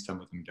building, some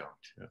of them don't.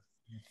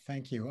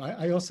 Thank you.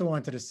 I also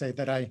wanted to say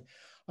that I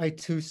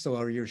too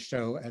saw your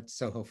show at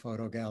Soho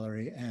Photo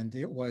Gallery, and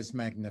it was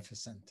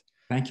magnificent.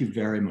 Thank you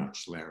very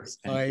much, Larry.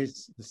 The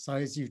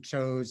size you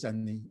chose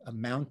and the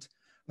amount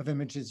of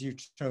images you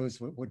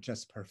chose were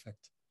just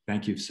perfect.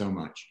 Thank you so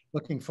much.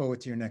 Looking forward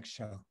to your next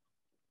show.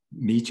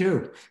 Me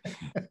too.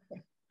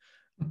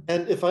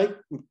 And if I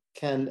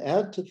can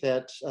add to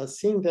that,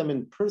 seeing them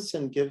in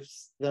person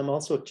gives them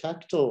also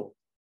tactile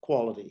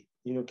quality.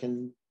 You know,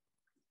 can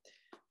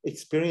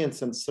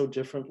experience them so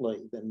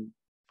differently than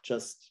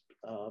just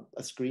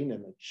a screen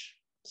image.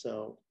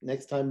 So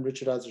next time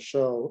Richard has a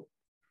show,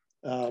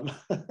 I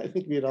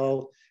think we'd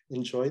all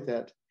enjoy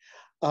that.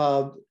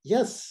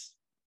 Yes,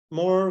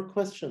 more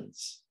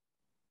questions.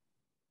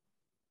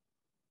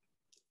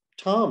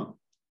 Tom.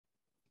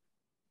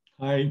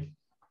 Hi.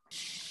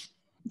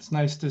 It's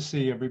nice to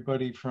see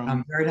everybody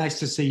from. Very nice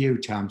to see you,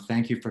 Tom.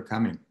 Thank you for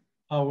coming.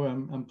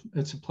 Oh,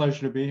 it's a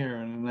pleasure to be here,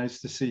 and nice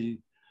to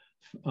see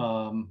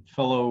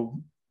fellow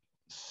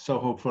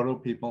Soho photo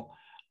people.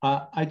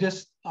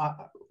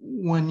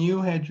 When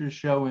you had your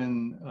show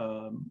in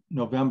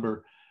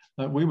November,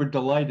 we were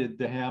delighted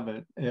to have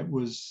it. It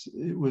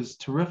was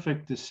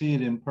terrific to see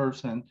it in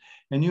person,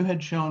 and you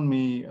had shown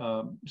me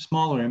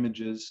smaller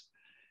images.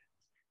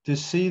 To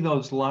see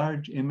those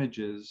large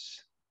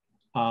images,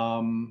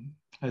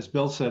 as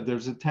Bill said,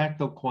 there's a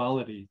tactile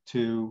quality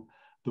to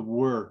the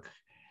work,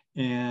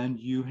 and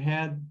you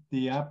had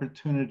the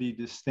opportunity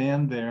to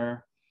stand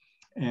there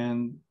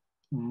and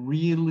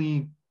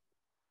really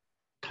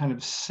kind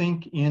of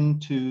sink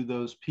into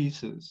those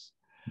pieces.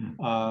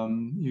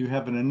 You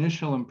have an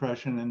initial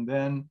impression, and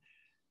then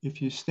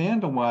if you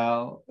stand a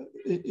while,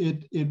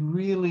 it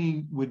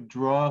really would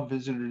draw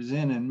visitors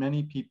in, and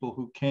many people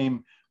who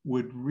came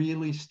would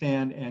really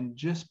stand and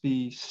just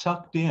be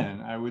sucked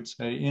in, I would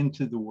say,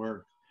 into the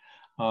work.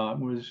 It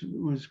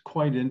was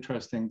quite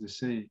interesting to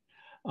see.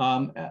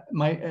 I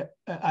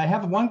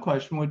have one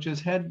question, which is,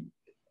 had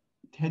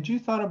you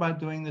thought about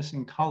doing this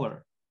in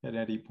color at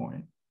any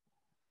point?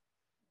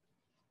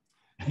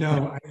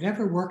 No, I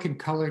never work in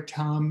color,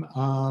 Tom.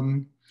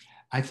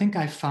 I think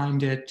I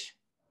find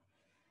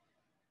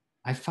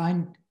I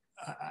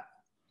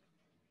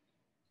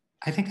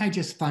think I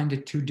just find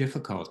it too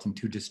difficult and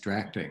too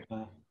distracting.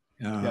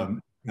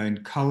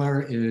 And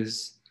color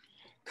is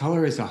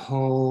a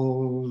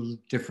whole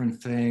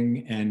different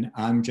thing, and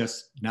I'm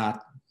just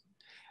not.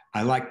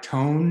 I like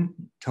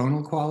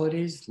tonal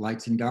qualities,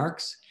 lights and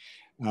darks,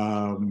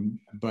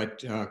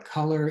 but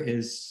color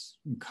is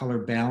color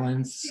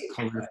balance,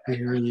 color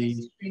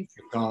theory.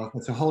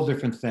 It's a whole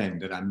different thing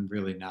that I'm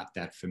really not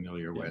that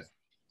familiar with.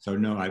 So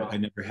no, I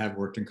never have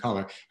worked in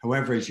color.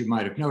 However, as you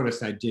might have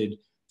noticed, I did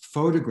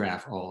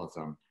photograph all of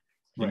them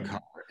in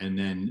color and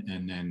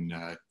then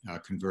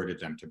converted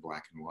them to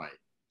black and white.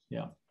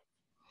 Yeah.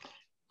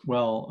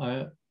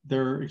 Well,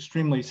 they're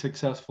extremely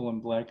successful in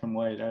black and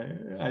white.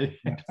 I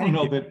don't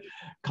know that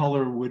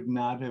color would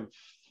not have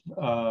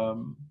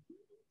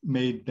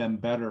made them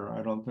better.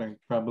 I don't think.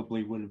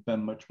 Probably would have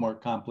been much more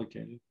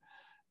complicated.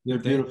 They're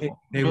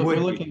beautiful.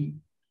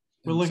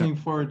 We're looking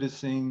forward to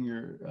seeing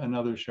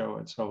another show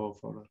at Soho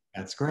Photo.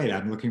 That's great.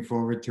 I'm looking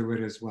forward to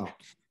it as well.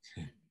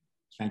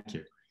 Thank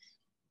you.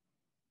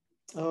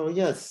 Oh,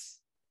 yes.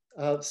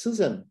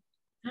 Susan.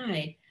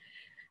 Hi.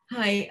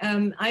 Hi.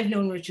 I've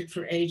known Richard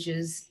for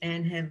ages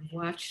and have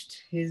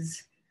watched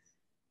his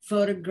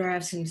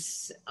photographs and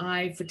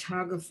eye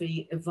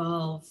photography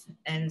evolve,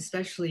 and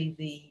especially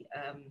the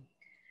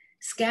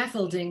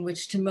scaffolding,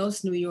 which to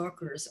most New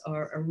Yorkers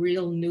are a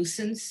real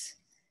nuisance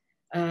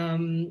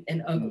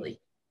and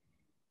ugly.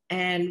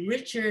 And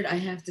Richard, I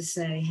have to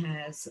say,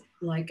 has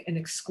like an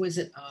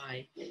exquisite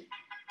eye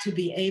to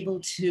be able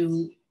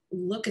to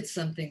look at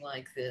something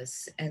like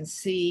this and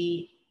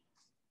see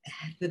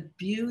the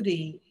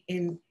beauty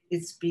in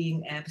its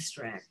being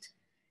abstract.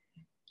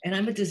 And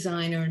I'm a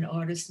designer and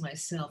artist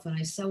myself, and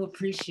I so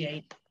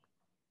appreciate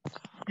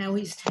how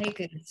he's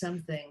taken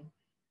something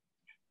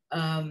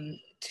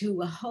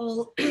to a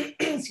whole,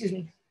 excuse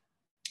me,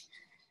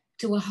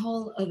 to a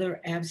whole other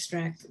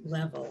abstract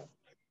level.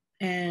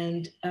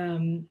 And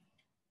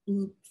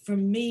for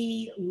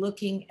me,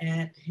 looking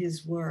at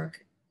his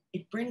work,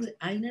 it brings,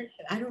 I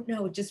don't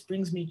know, it just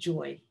brings me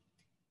joy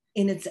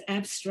in its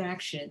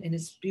abstraction, in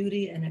its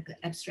beauty and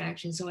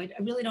abstraction. So I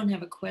really don't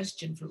have a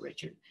question for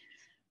Richard,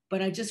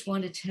 but I just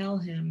want to tell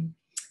him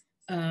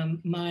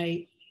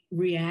my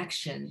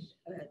reaction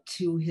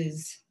to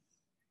his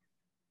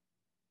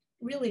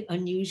really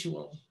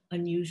unusual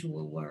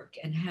work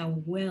and how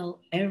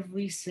well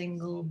every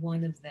single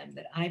one of them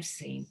that I've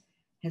seen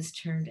has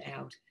turned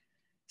out.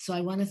 So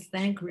I want to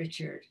thank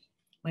Richard,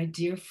 my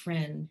dear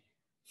friend,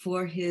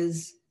 for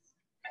his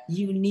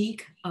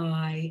unique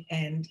eye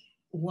and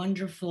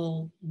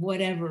wonderful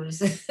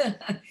whatevers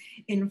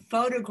in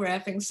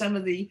photographing some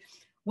of the,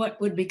 what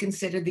would be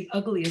considered the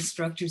ugliest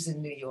structures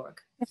in New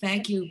York.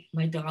 Thank you,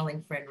 my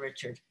darling friend,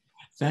 Richard.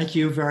 Thank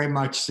you very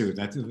much, Sue.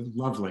 That's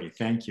lovely.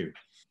 Thank you.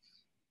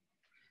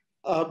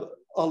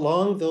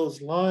 Along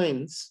those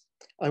lines,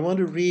 I want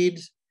to read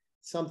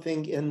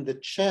something in the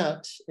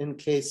chat in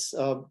case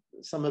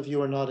some of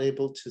you are not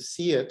able to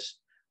see it,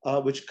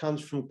 which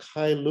comes from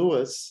Kai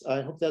Lewis.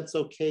 I hope that's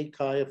okay,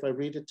 Kai, if I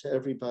read it to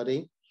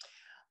everybody.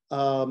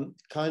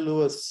 Kai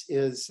Lewis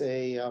is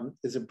a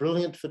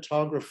brilliant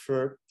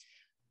photographer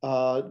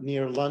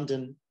near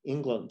London,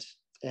 England.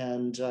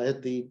 And I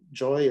had the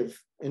joy of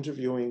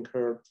interviewing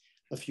her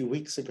a few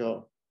weeks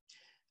ago.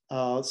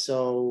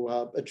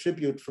 So a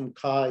tribute from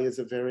Kai is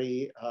a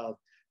very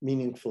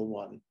meaningful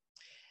one.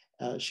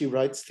 She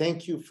writes,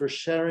 "Thank you for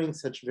sharing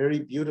such very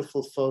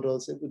beautiful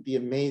photos. It would be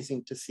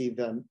amazing to see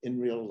them in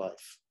real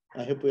life."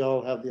 I hope we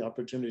all have the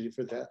opportunity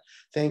for that.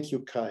 Thank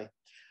you, Kai.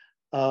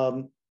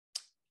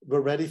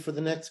 We're ready for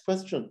the next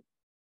question.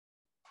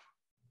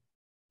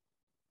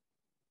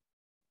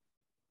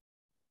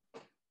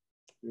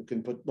 You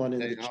can put one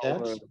in the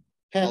chat.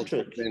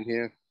 Patrick. In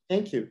here.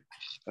 Thank you.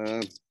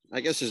 I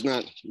guess it's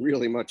not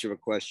really much of a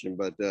question,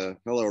 but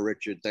hello,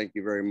 Richard. Thank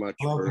you very much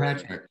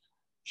for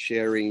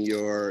sharing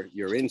your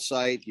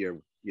insight,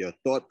 your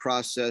thought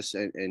process,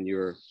 and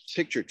your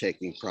picture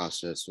taking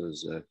process.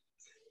 Was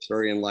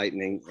very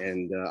enlightening.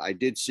 And I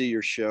did see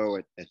your show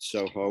at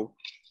Soho.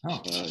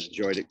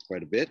 Enjoyed it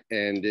quite a bit.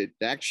 And it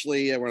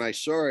actually, when I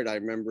saw it, I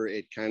remember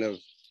it kind of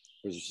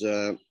was,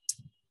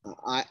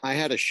 I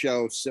had a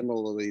show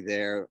similarly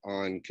there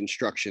on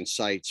construction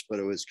sites, but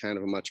it was kind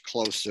of a much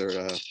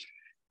closer,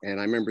 and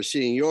I remember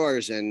seeing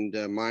yours, and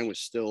mine was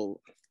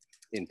still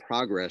in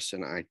progress.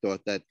 And I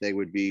thought that they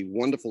would be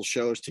wonderful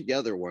shows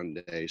together one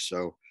day.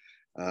 So,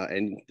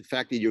 and the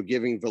fact that you're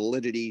giving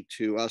validity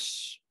to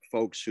us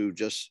folks who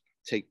just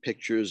take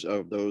pictures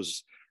of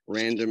those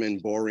random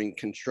and boring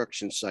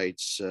construction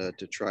sites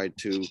to try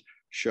to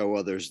show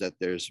others that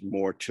there's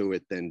more to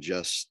it than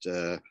just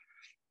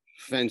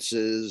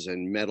fences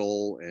and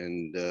metal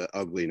and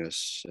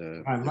ugliness.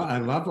 I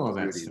love all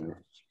that stuff.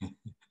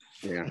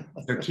 Yeah.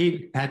 So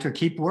Patrick,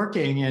 keep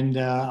working, and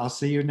I'll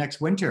see you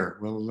next winter.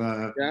 We'll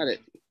got it.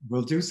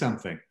 We'll do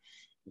something.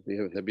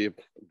 That'd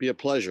be a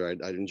pleasure.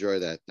 I'd enjoy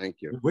that.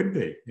 Thank you.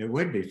 It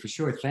would be for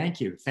sure.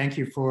 Thank you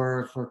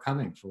for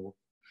coming.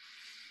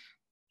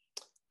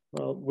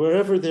 Well,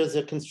 wherever there's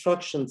a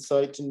construction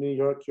site in New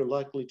York, you're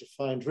likely to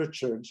find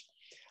Richard.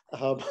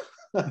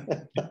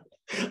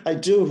 I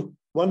do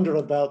wonder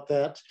about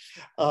that.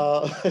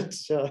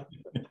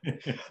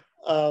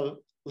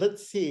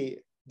 Let's see.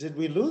 Did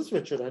we lose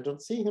Richard? I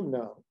don't see him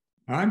now.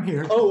 I'm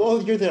here. Oh,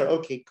 you're there.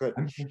 Okay, good.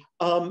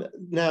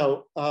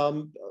 Now,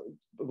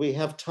 we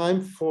have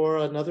time for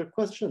another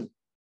question.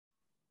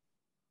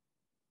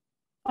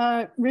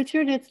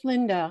 Richard, it's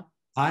Linda.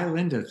 Hi,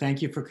 Linda.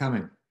 Thank you for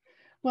coming.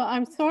 Well,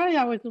 I'm sorry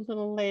I was a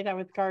little late. I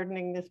was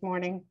gardening this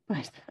morning,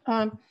 but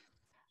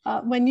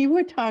when you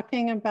were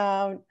talking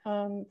about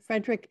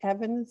Frederick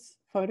Evans'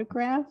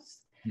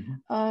 photographs,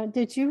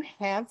 did you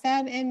have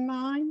that in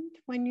mind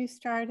when you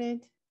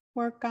started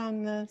work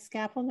on the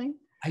scaffolding?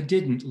 I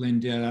didn't,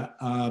 Linda.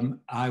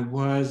 I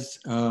was,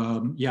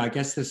 yeah, I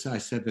guess I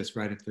said this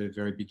right at the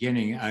very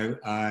beginning.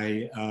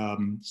 I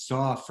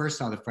first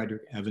saw the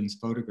Frederick Evans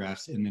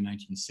photographs in the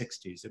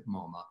 1960s at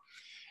MoMA,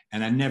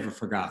 and I never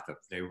forgot them.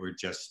 They were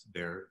just,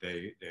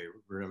 they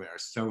really are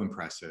so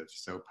impressive,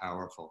 so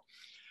powerful.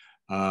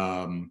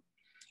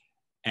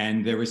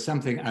 And there was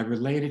something, I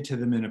related to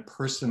them in a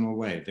personal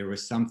way. There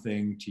was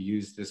something, to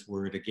use this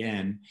word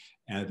again,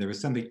 there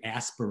was something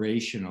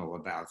aspirational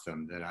about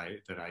them that I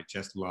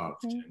just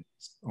loved. And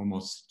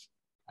almost,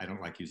 I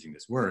don't like using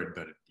this word,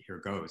 but here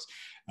goes,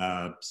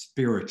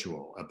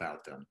 spiritual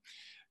about them.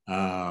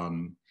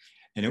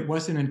 And it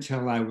wasn't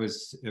until I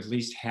was at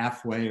least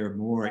halfway or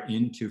more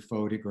into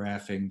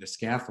photographing the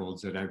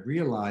scaffolds that I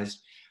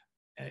realized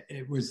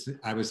I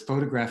was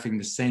photographing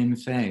the same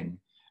thing.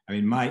 I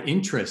mean, my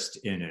interest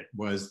in it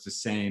was the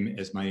same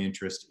as my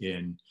interest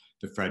in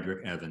the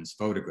Frederick Evans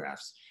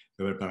photographs,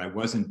 but I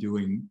wasn't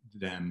doing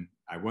them,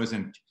 I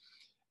wasn't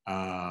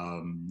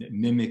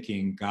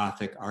mimicking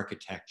Gothic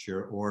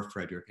architecture or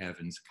Frederick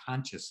Evans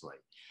consciously.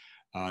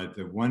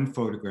 The one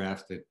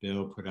photograph that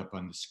Bill put up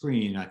on the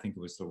screen, I think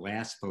it was the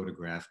last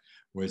photograph,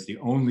 was the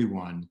only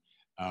one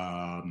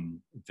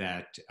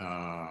that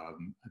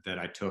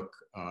I took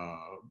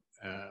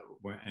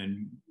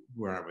and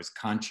where I was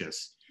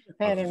conscious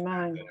that in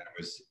mind. That I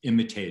was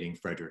imitating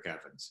Frederick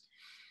Evans.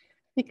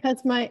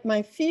 Because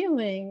my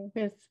feeling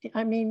with,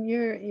 I mean,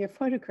 your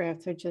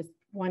photographs are just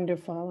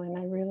wonderful, and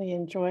I really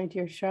enjoyed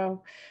your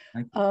show.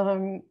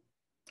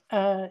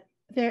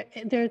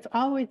 There's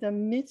always a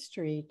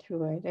mystery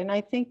to it, and I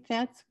think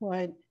that's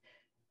what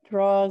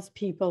draws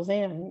people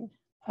in.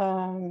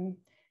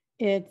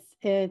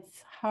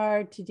 It's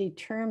hard to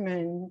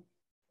determine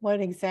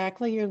what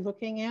exactly you're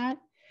looking at,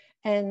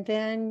 and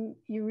then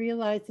you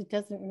realize it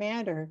doesn't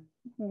matter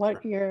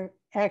what you're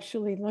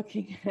actually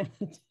looking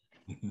at.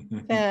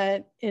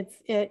 That it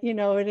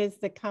is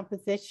the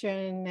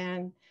composition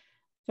and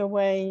the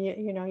way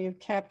you've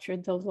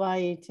captured the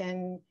light,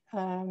 and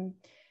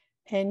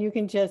you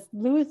can just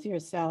lose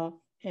yourself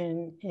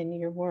in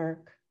your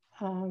work.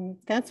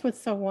 That's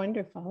what's so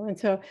wonderful. And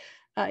so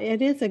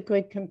it is a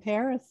good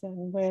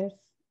comparison with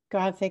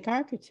Gothic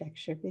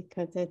architecture,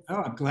 because it's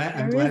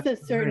there is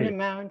a certain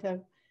amount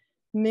of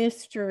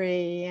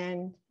mystery,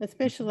 and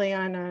especially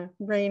on a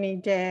rainy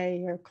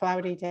day or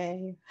cloudy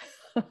day.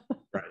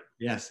 Right.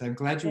 Yes, I'm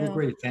glad you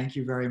agree. Thank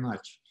you very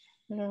much.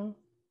 Yeah.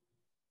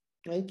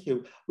 Thank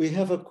you. We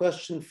have a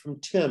question from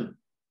Tim.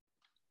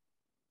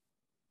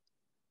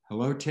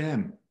 Hello,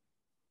 Tim.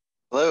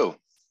 Hello.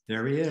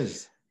 There he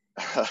is.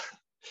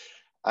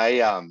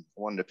 I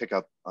wanted to pick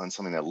up on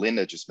something that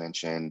Linda just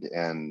mentioned,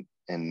 and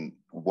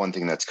one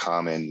thing that's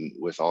common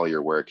with all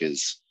your work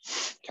is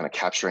kind of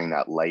capturing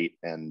that light.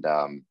 And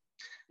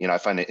I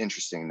find it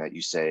interesting that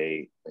you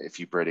say if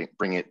you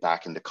bring it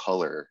back into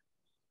color,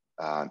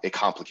 it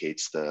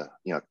complicates the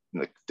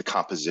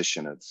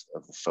composition of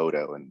the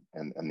photo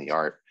and the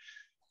art.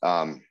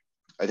 I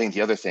think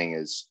the other thing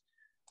is,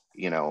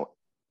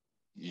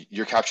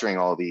 you're capturing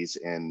all these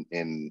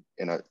in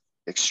a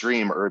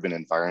extreme urban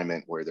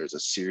environment where there's a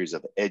series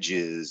of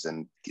edges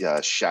and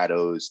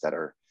shadows that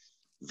are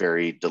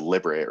very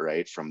deliberate,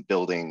 right? From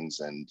buildings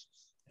and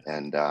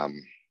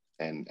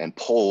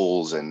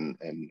poles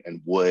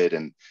and wood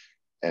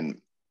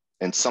and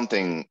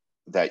something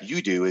that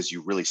you do is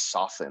you really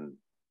soften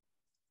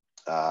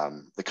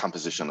the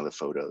composition of the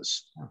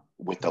photos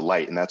with the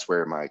light. And that's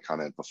where my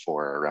comment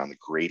before around the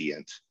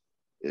gradient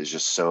is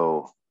just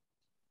so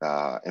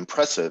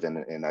impressive.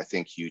 And I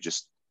think you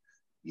just,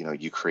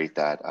 you create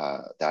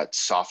that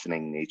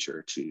softening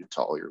nature to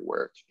all your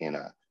work in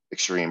an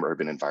extreme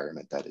urban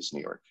environment that is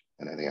New York.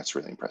 And I think that's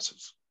really impressive.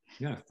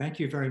 Yeah, thank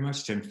you very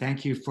much, Tim.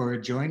 Thank you for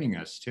joining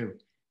us too.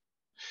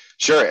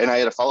 Sure, and I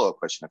had a follow-up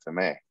question, if I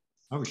may.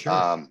 Oh,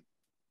 sure.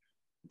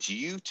 Do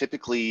you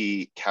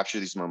typically capture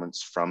these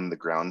moments from the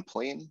ground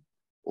plane,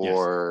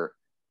 or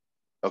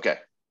okay,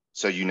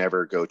 so you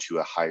never go to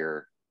a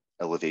higher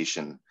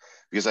elevation?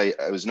 Because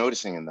I was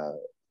noticing in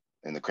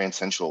the Grand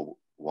Central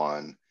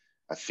one,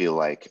 I feel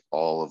like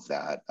all of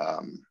that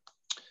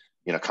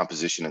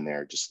composition in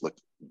there just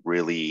looked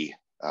really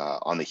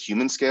on the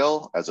human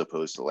scale, as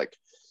opposed to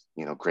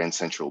Grand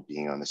Central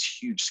being on this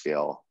huge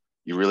scale.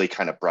 You really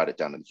kind of brought it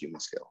down to the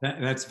human scale.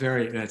 That's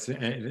very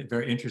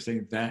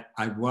interesting. That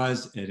I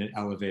was in an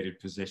elevated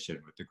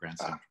position with the Grand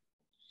Central.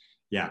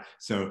 Yeah.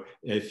 So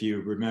if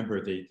you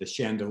remember the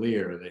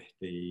chandelier,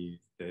 the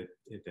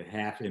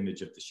half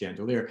image of the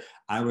chandelier,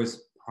 I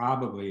was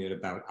probably at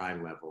about eye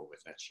level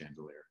with that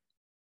chandelier.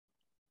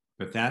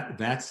 But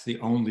that's the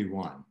only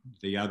one.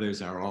 The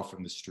others are all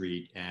from the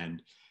street,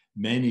 and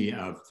many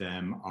of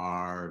them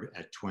are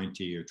at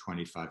 20 or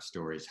 25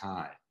 stories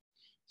high.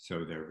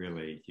 So they're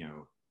really,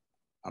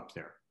 up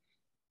there.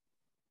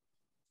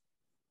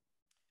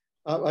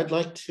 I'd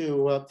like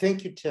to,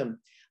 thank you, Tim.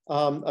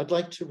 I'd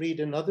like to read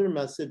another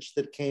message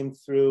that came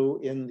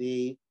through in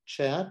the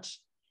chat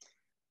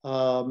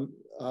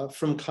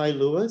from Kai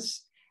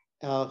Lewis,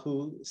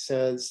 who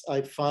says,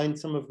 I find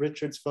some of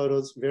Richard's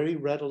photos very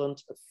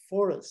redolent of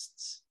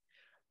forests,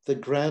 the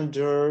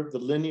grandeur, the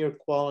linear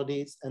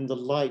qualities, and the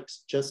light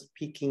just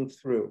peeking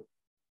through.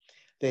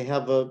 They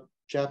have a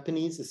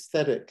Japanese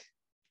aesthetic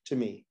to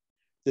me.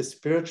 The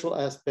spiritual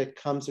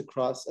aspect comes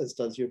across, as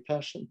does your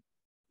passion.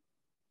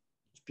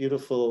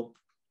 Beautiful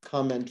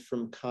comment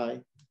from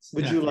Kai.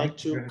 Would you like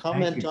to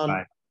comment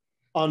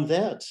on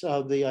that,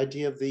 the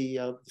idea of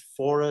the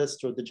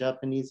forest or the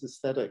Japanese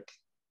aesthetic?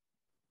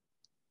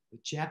 The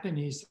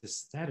Japanese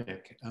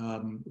aesthetic,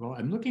 well,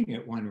 I'm looking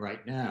at one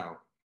right now,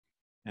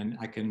 and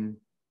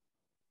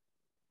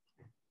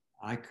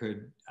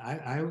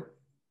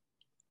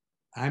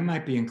I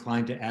might be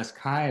inclined to ask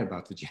Kai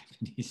about the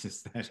Japanese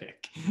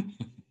aesthetic.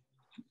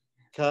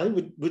 Kai,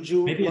 would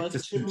you maybe like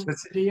it's the to?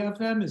 simplicity of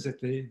them? Is it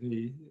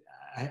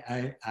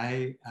I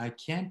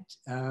can't,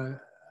 I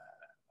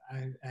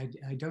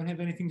don't have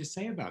anything to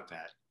say about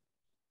that.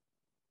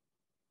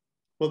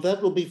 Well,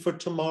 that will be for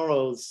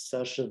tomorrow's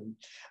session.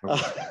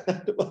 Okay.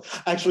 Well,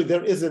 actually,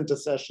 there isn't a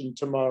session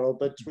tomorrow,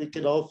 but we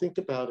can all think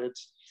about it.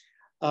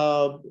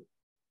 No,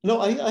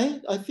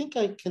 I think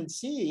I can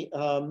see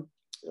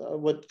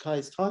what Kai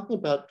is talking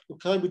about.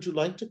 Kai, would you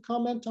like to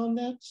comment on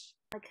that?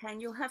 I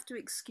can. You'll have to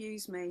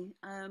excuse me,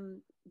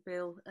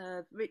 Bill.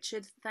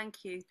 Richard,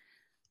 thank you.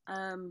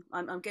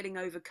 I'm getting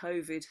over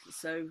COVID,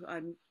 so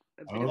I'm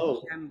a bit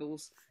of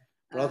shambles.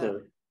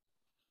 Brother.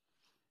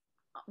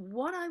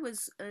 What I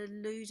was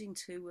alluding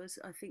to was,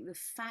 I think, the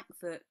fact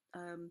that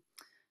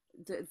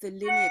the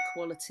linear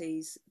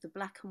qualities, the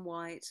black and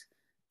white,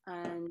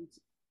 and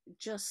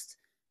just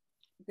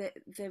that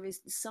there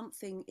is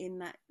something in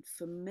that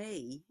for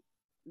me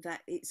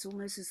that it's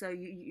almost as though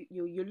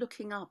you're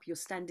looking up, you're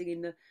standing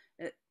in the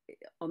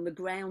on the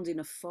ground in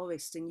a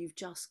forest, and you've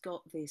just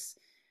got this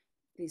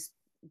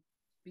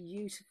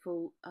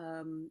beautiful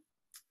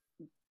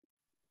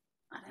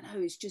I don't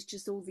know, it's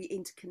just all the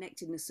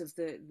interconnectedness of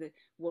the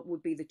what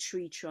would be the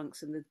tree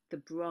trunks and the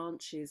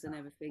branches and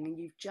everything, and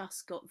you've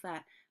just got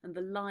that, and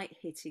the light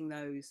hitting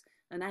those,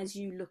 and as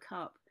you look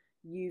up,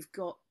 you've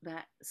got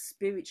that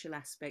spiritual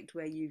aspect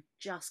where you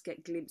just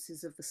get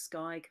glimpses of the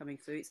sky coming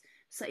through.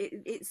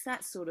 It's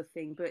that sort of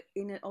thing, but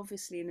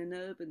obviously in an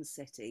urban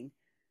setting,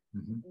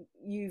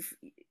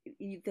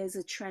 there's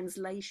a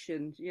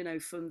translation, you know,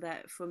 from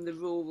the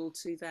rural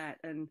to that,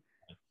 and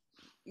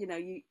you know,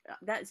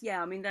 that's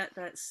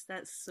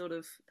sort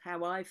of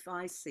how I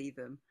see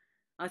them.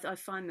 I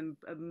find them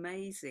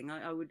amazing.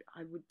 I would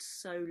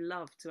so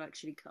love to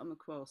actually come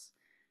across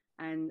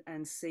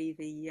and see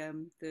the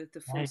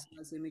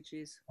fossilized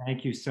images.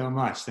 Thank you so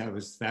much. That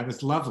was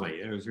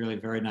lovely. It was really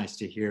very nice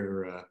to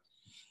hear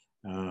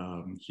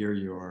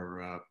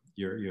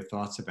your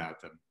thoughts about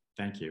them.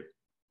 Thank you.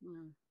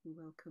 Oh,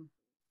 you're welcome.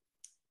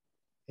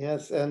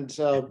 Yes, and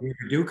if you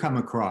do come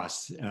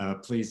across,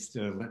 please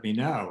let me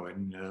know,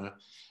 and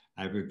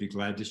I would be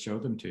glad to show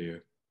them to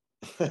you.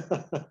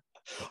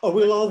 Oh,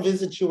 we'll all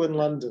visit you in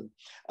London.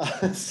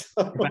 That's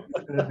not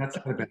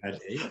a bad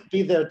idea.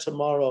 Be there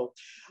tomorrow.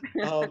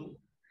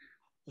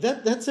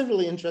 That's a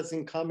really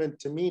interesting comment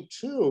to me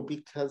too,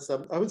 because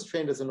I was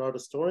trained as an art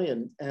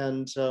historian,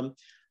 and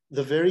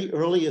the very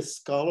earliest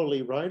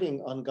scholarly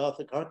writing on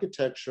Gothic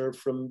architecture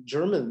from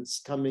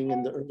Germans coming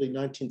in the early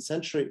 19th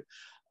century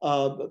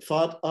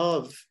thought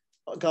of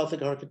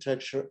Gothic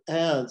architecture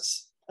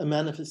as a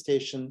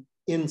manifestation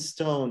in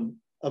stone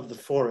of the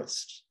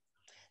forest.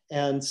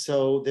 And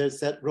so there's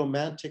that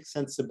romantic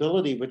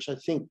sensibility, which I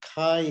think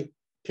Kai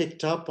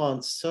picked up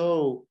on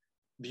so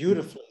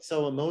beautifully,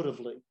 so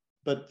emotively.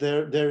 But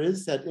there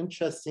is that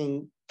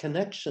interesting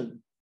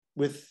connection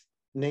with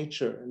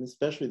nature, and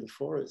especially the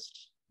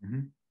forest.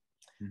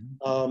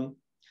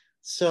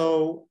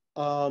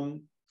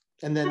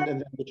 And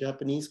then the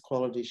Japanese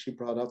quality she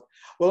brought up.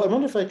 Well, I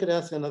wonder if I could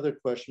ask another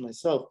question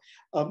myself.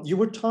 You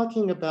were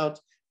talking about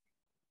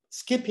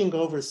skipping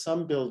over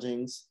some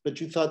buildings,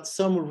 but you thought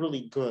some were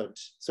really good.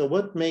 So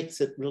what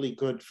makes it really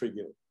good for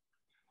you?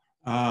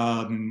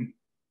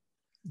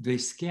 The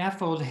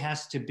scaffold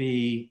has to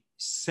be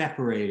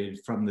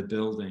separated from the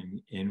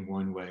building in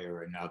one way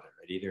or another.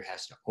 It either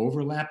has to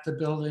overlap the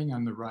building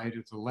on the right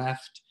or the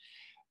left.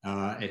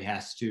 It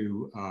has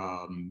to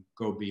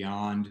go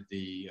beyond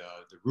the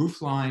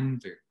roof line,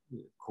 the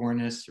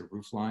cornice or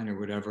roof line or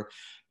whatever,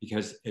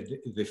 because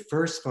the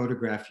first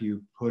photograph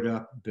you put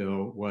up,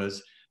 Bill,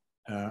 was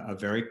a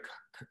very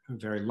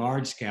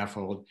large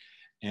scaffold,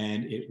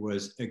 and it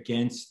was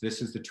against,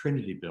 this is the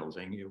Trinity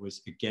building, it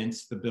was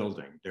against the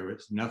building. There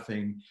was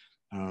nothing,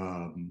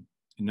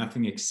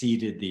 nothing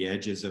exceeded the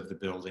edges of the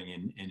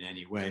building in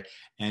any way,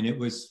 and it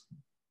was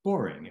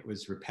boring. It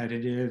was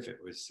repetitive. It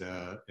was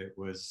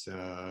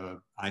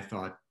I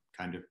thought,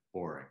 kind of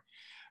boring.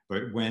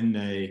 But when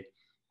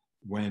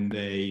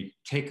they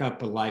take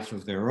up a life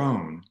of their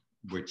own,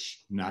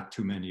 which not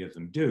too many of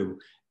them do,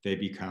 they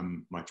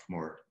become much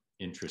more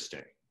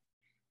interesting.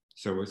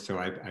 So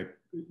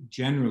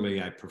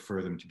generally I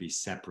prefer them to be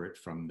separate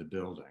from the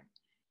building.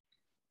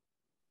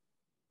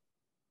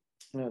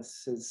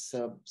 Yes, there's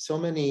so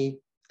many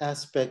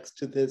aspects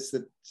to this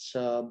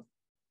that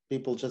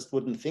people just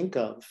wouldn't think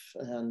of.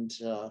 And,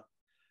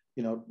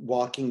 you know,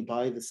 walking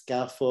by the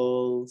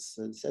scaffolds,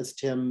 as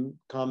Tim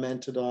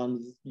commented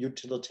on,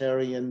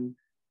 utilitarian,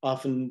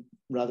 often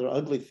rather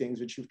ugly things,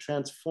 which you've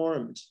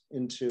transformed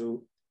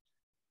into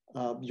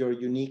your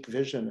unique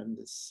vision and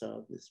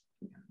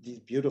these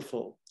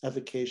beautiful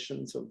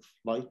evocations of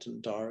light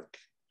and dark,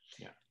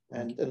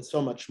 and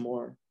so much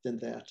more than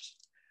that.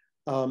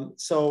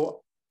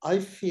 So I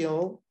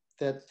feel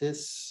that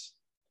this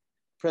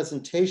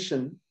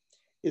presentation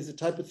is the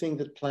type of thing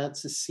that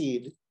plants a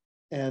seed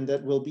and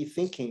that will be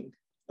thinking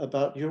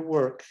about your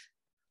work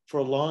for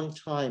a long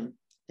time.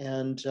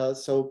 And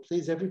so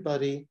please,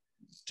 everybody,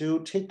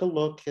 do take a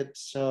look at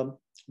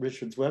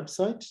Richard's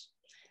website.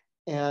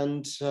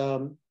 And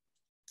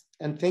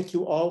thank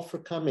you all for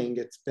coming.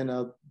 It's been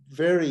a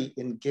very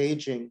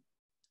engaging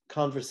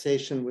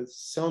conversation with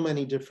so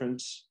many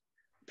different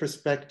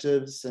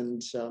perspectives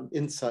and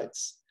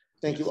insights.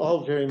 Thank you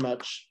all very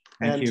much.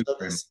 Thank you.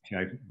 This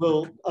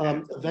will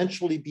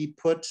eventually be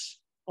put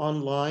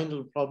online.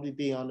 It'll probably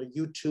be on a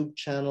YouTube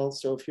channel.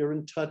 So if you're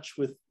in touch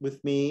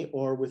with me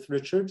or with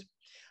Richard,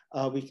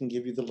 we can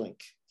give you the link.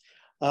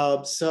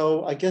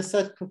 So I guess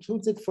that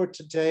concludes it for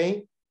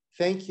today.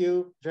 Thank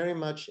you very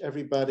much,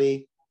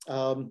 everybody.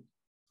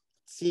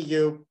 See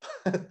you.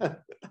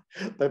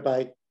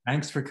 Bye-bye.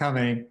 Thanks for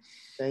coming.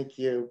 Thank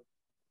you.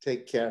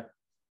 Take care.